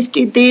me and this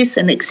did this,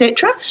 and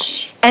etc.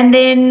 And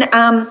then,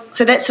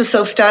 so that's the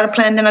self-starter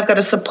plan. Then I've got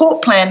a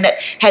support plan that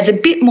has a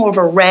bit more of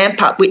a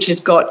ramp-up, which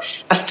has got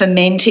a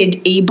fermented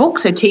ebook,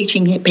 so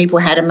teaching people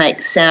how to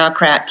make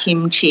sauerkraut,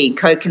 kimchi,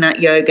 coconut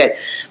yogurt,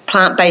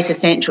 plant-based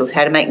essentials,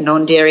 how to make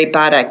non-dairy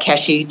butter,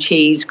 cashew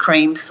cheese,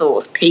 cream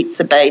sauce,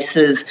 pizza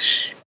bases,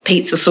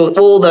 pizza sauce,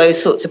 all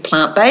those sorts of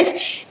plant-based.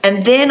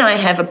 And then I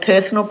have a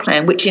personal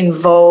plan which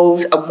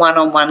involves a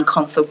one-on-one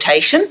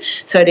consultation.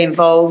 So it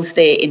involves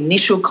their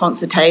initial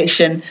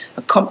consultation,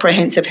 a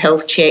comprehensive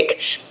health check,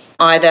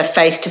 either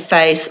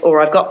face-to-face, or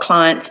I've got a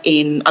client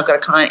in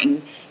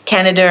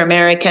Canada,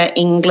 America,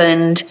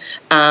 England,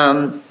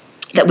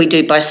 that we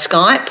do by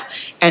Skype,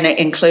 and it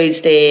includes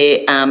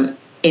their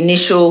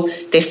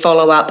their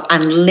follow-up,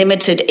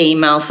 unlimited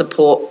email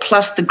support,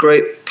 plus the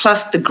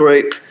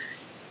group,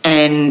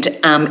 and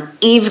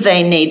if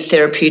they need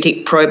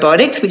therapeutic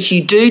probiotics, which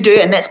you do,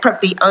 and that's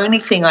probably the only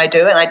thing I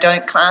do, and I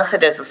don't class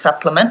it as a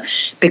supplement,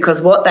 because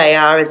what they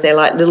are is they're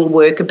like little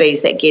worker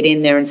bees that get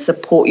in there and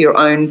support your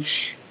own.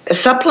 A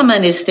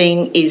supplement is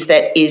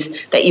that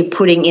you're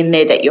putting in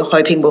there that you're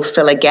hoping will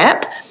fill a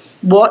gap.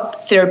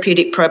 What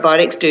therapeutic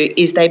probiotics do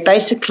is they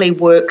basically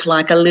work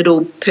like a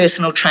little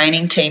personal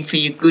training team for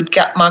your good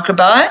gut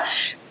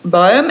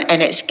microbiome,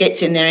 and it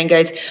gets in there and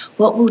goes,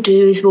 what we'll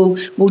do is we'll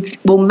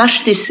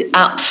mush this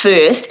up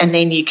first and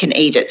then you can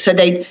eat it. So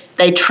they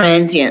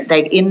transient.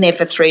 They're in there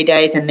for 3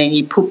 days and then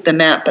you poop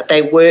them out, but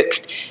they work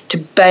to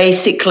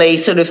basically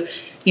sort of,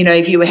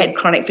 if you had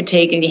chronic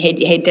fatigue and you had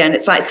your head down,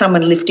 it's like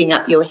someone lifting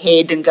up your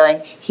head and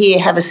going, here,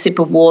 have a sip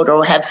of water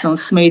or have some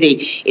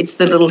smoothie. It's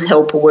the little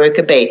helper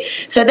worker bee.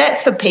 So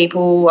that's for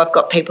people. I've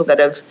got people that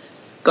have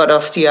got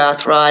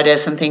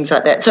osteoarthritis and things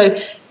like that. So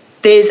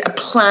there's a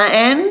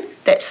plan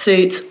that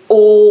suits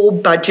all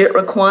budget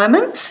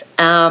requirements.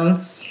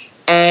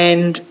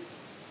 And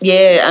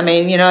yeah, I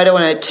mean, I don't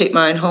want to toot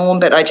my own horn,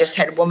 but I just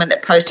had a woman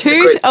that posted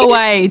Toot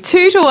away.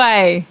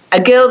 A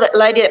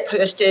lady that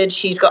posted,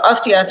 she's got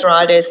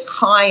osteoarthritis,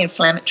 high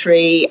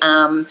inflammatory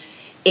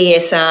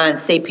ESR and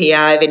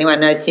CPR, if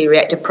anyone knows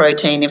C-reactive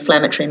protein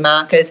inflammatory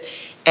markers,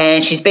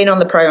 and she's been on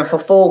the program for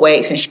 4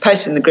 weeks, and she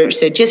posted in the group, she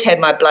said, just had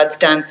my bloods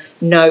done,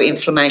 no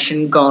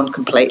inflammation, gone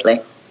completely.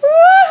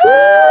 Woo!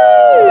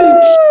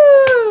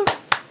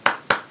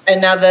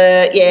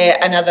 Another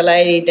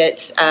lady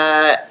that's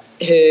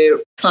her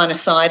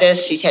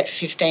sinusitis she's had for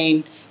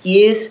 15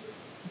 years,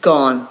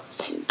 gone.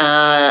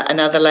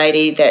 Another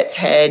lady that's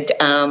had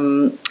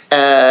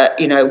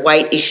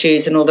weight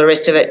issues and all the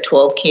rest of it,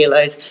 12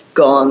 kilos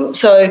gone.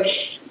 So,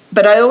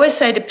 but I always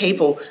say to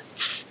people,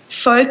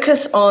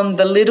 focus on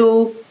the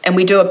little, and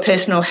we do a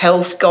personal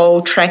health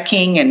goal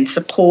tracking and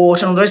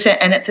support and all the rest of it,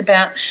 and it's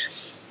about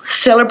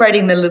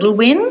celebrating the little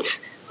wins.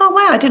 Oh,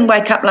 wow, I didn't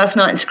wake up last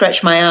night and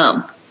scratch my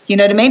arm. You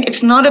know what I mean?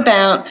 It's not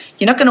about,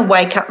 you're not going to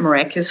wake up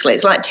miraculously.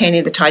 It's like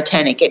turning the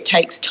Titanic. It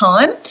takes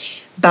time.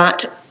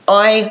 But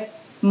I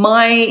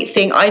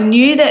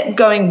knew that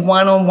going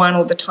one-on-one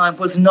all the time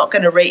was not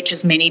going to reach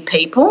as many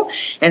people.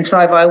 And so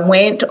I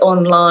went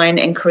online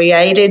and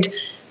created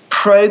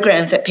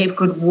programs that people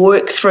could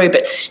work through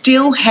but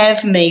still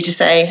have me to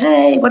say,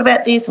 hey, what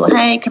about this? Or,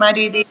 hey, can I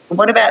do this? Or,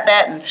 what about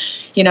that? And,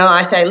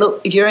 I say, look,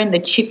 if you're in the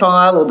chip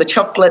aisle or the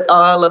chocolate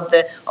aisle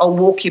I'll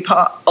walk you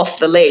off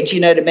the ledge, you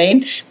know what I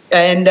mean?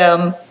 And,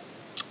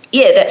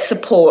 that's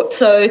support.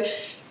 So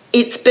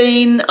I've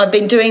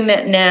been doing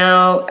that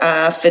now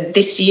for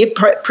this year.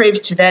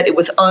 Previous to that, it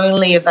was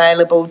only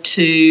available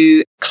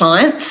to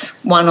clients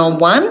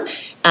one-on-one.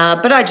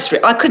 But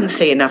I couldn't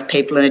see enough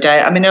people in a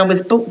day. I mean, I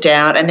was booked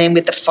out, and then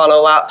with the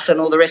follow-ups and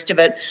all the rest of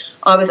it,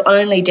 I was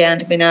only down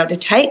to being able to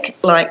take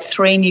like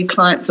 3 new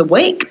clients a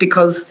week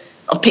because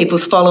of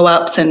people's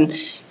follow-ups and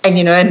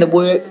the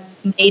work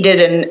needed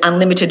and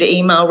unlimited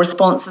email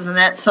responses and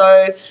that.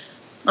 So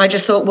I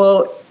just thought,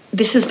 well,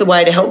 this is the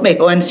way to help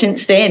people. And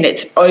since then,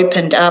 it's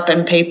opened up,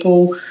 and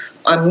people,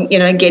 I'm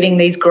getting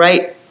these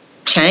great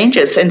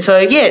changes. And so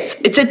it's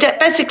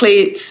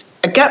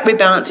a gut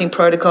rebalancing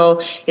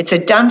protocol. It's a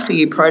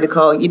done-for-you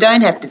protocol. You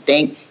don't have to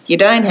think. You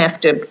don't have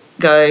to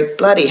go,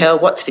 bloody hell,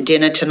 what's for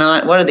dinner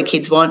tonight? What do the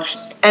kids want?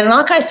 And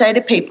like I say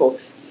to people,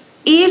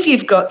 if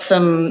you've got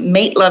some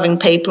meat-loving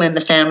people in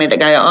the family that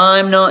go,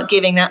 I'm not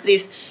giving up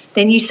this,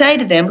 then you say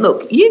to them,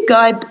 look, you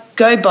go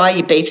buy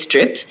your beef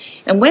strips,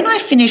 and when I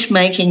finish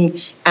making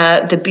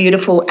the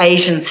beautiful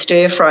Asian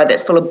stir-fry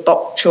that's full of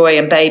bok choy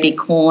and baby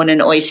corn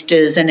and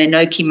oysters and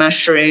enoki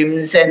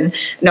mushrooms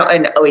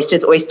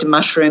oyster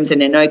mushrooms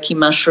and enoki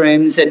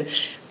mushrooms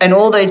and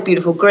all those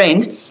beautiful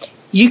greens,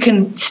 you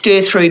can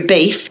stir through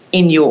beef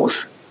in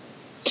yours.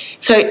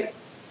 So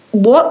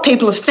what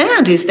people have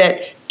found is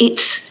that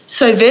it's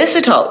so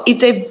versatile. If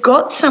they've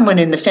got someone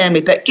in the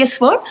family, but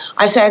guess what?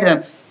 I say to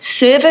them,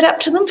 serve it up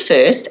to them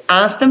first,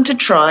 ask them to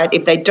try it.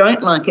 If they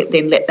don't like it,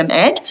 then let them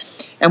add.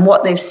 And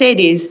what they've said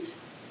is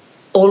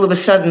all of a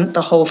sudden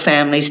the whole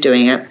family's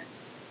doing it.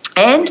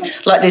 And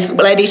like this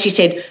lady, she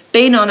said,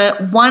 been on it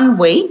 1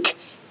 week.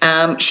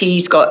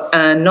 She's got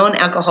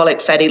non-alcoholic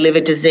fatty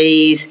liver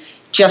disease,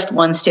 just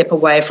 1 step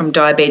away from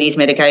diabetes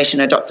medication.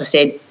 Her doctor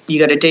said, you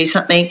got to do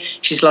something.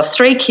 She's lost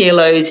 3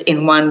 kilos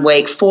in 1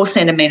 week, 4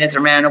 centimetres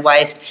around her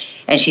waist,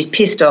 and she's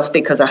pissed off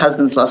because her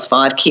husband's lost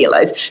 5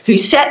 kilos, who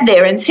sat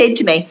there and said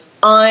to me,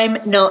 I'm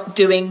not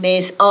doing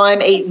this.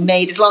 I'm eating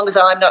meat as long as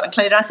I'm not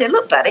included. I said,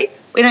 look, buddy,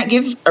 we don't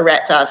give a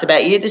rat's ass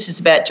about you. This is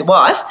about your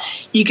wife.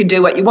 You can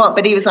do what you want.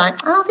 But he was like,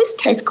 oh, this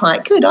tastes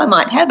quite good. I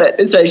might have it.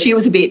 And so she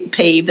was a bit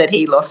peeved that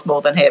he lost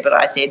more than her. But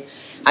I said,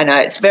 I know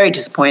it's very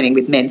disappointing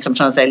with men.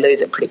 Sometimes they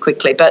lose it pretty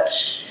quickly.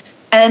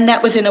 And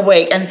that was in a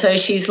week. And so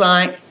she's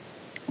like,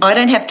 I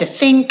don't have to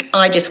think.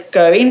 I just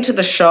go into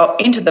the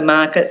shop, into the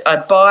market. I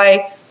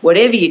buy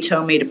whatever you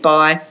tell me to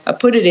buy. I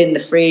put it in the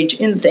fridge,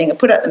 in the thing. I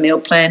put out the meal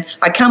plan.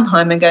 I come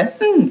home and go,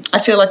 I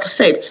feel like a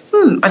soup.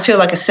 I feel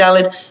like a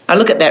salad. I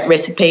look at that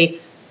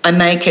recipe. I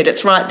make it.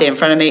 It's right there in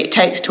front of me. It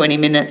takes 20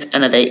 minutes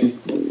and I've eaten.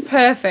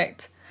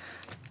 Perfect.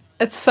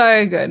 It's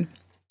so good.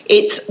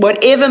 It's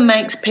whatever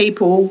makes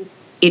people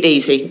it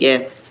easy,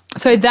 yeah.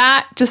 So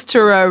that, just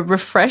to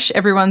refresh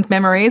everyone's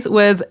memories,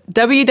 was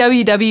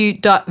www.voi.com.au,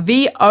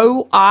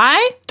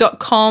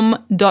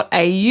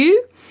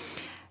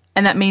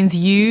 and that means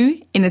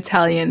you in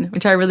Italian,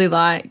 which I really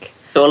like.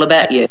 All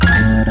about you.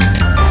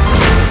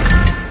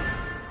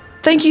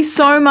 Thank you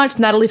so much,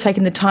 Natalie, for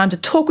taking the time to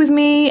talk with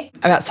me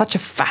about such a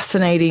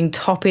fascinating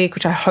topic,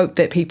 which I hope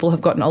that people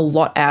have gotten a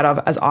lot out of,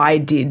 as I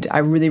did. I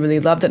really, really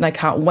loved it, and I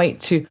can't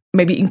wait to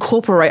maybe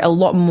incorporate a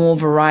lot more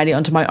variety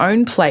onto my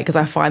own plate, because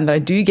I find that I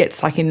do get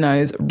stuck in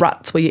those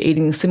ruts where you're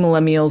eating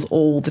similar meals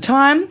all the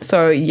time.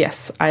 So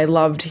yes, I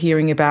loved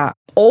hearing about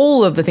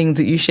all of the things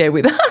that you share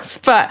with us,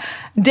 but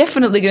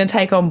definitely going to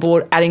take on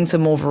board adding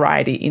some more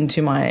variety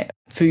into my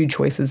food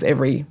choices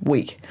every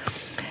week.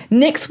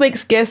 Next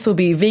week's guest will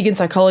be vegan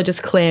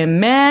psychologist Claire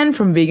Mann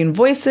from Vegan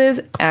Voices.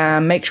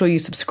 Make sure you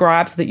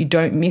subscribe so that you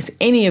don't miss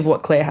any of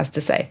what Claire has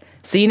to say.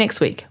 See you next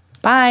week.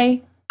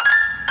 Bye.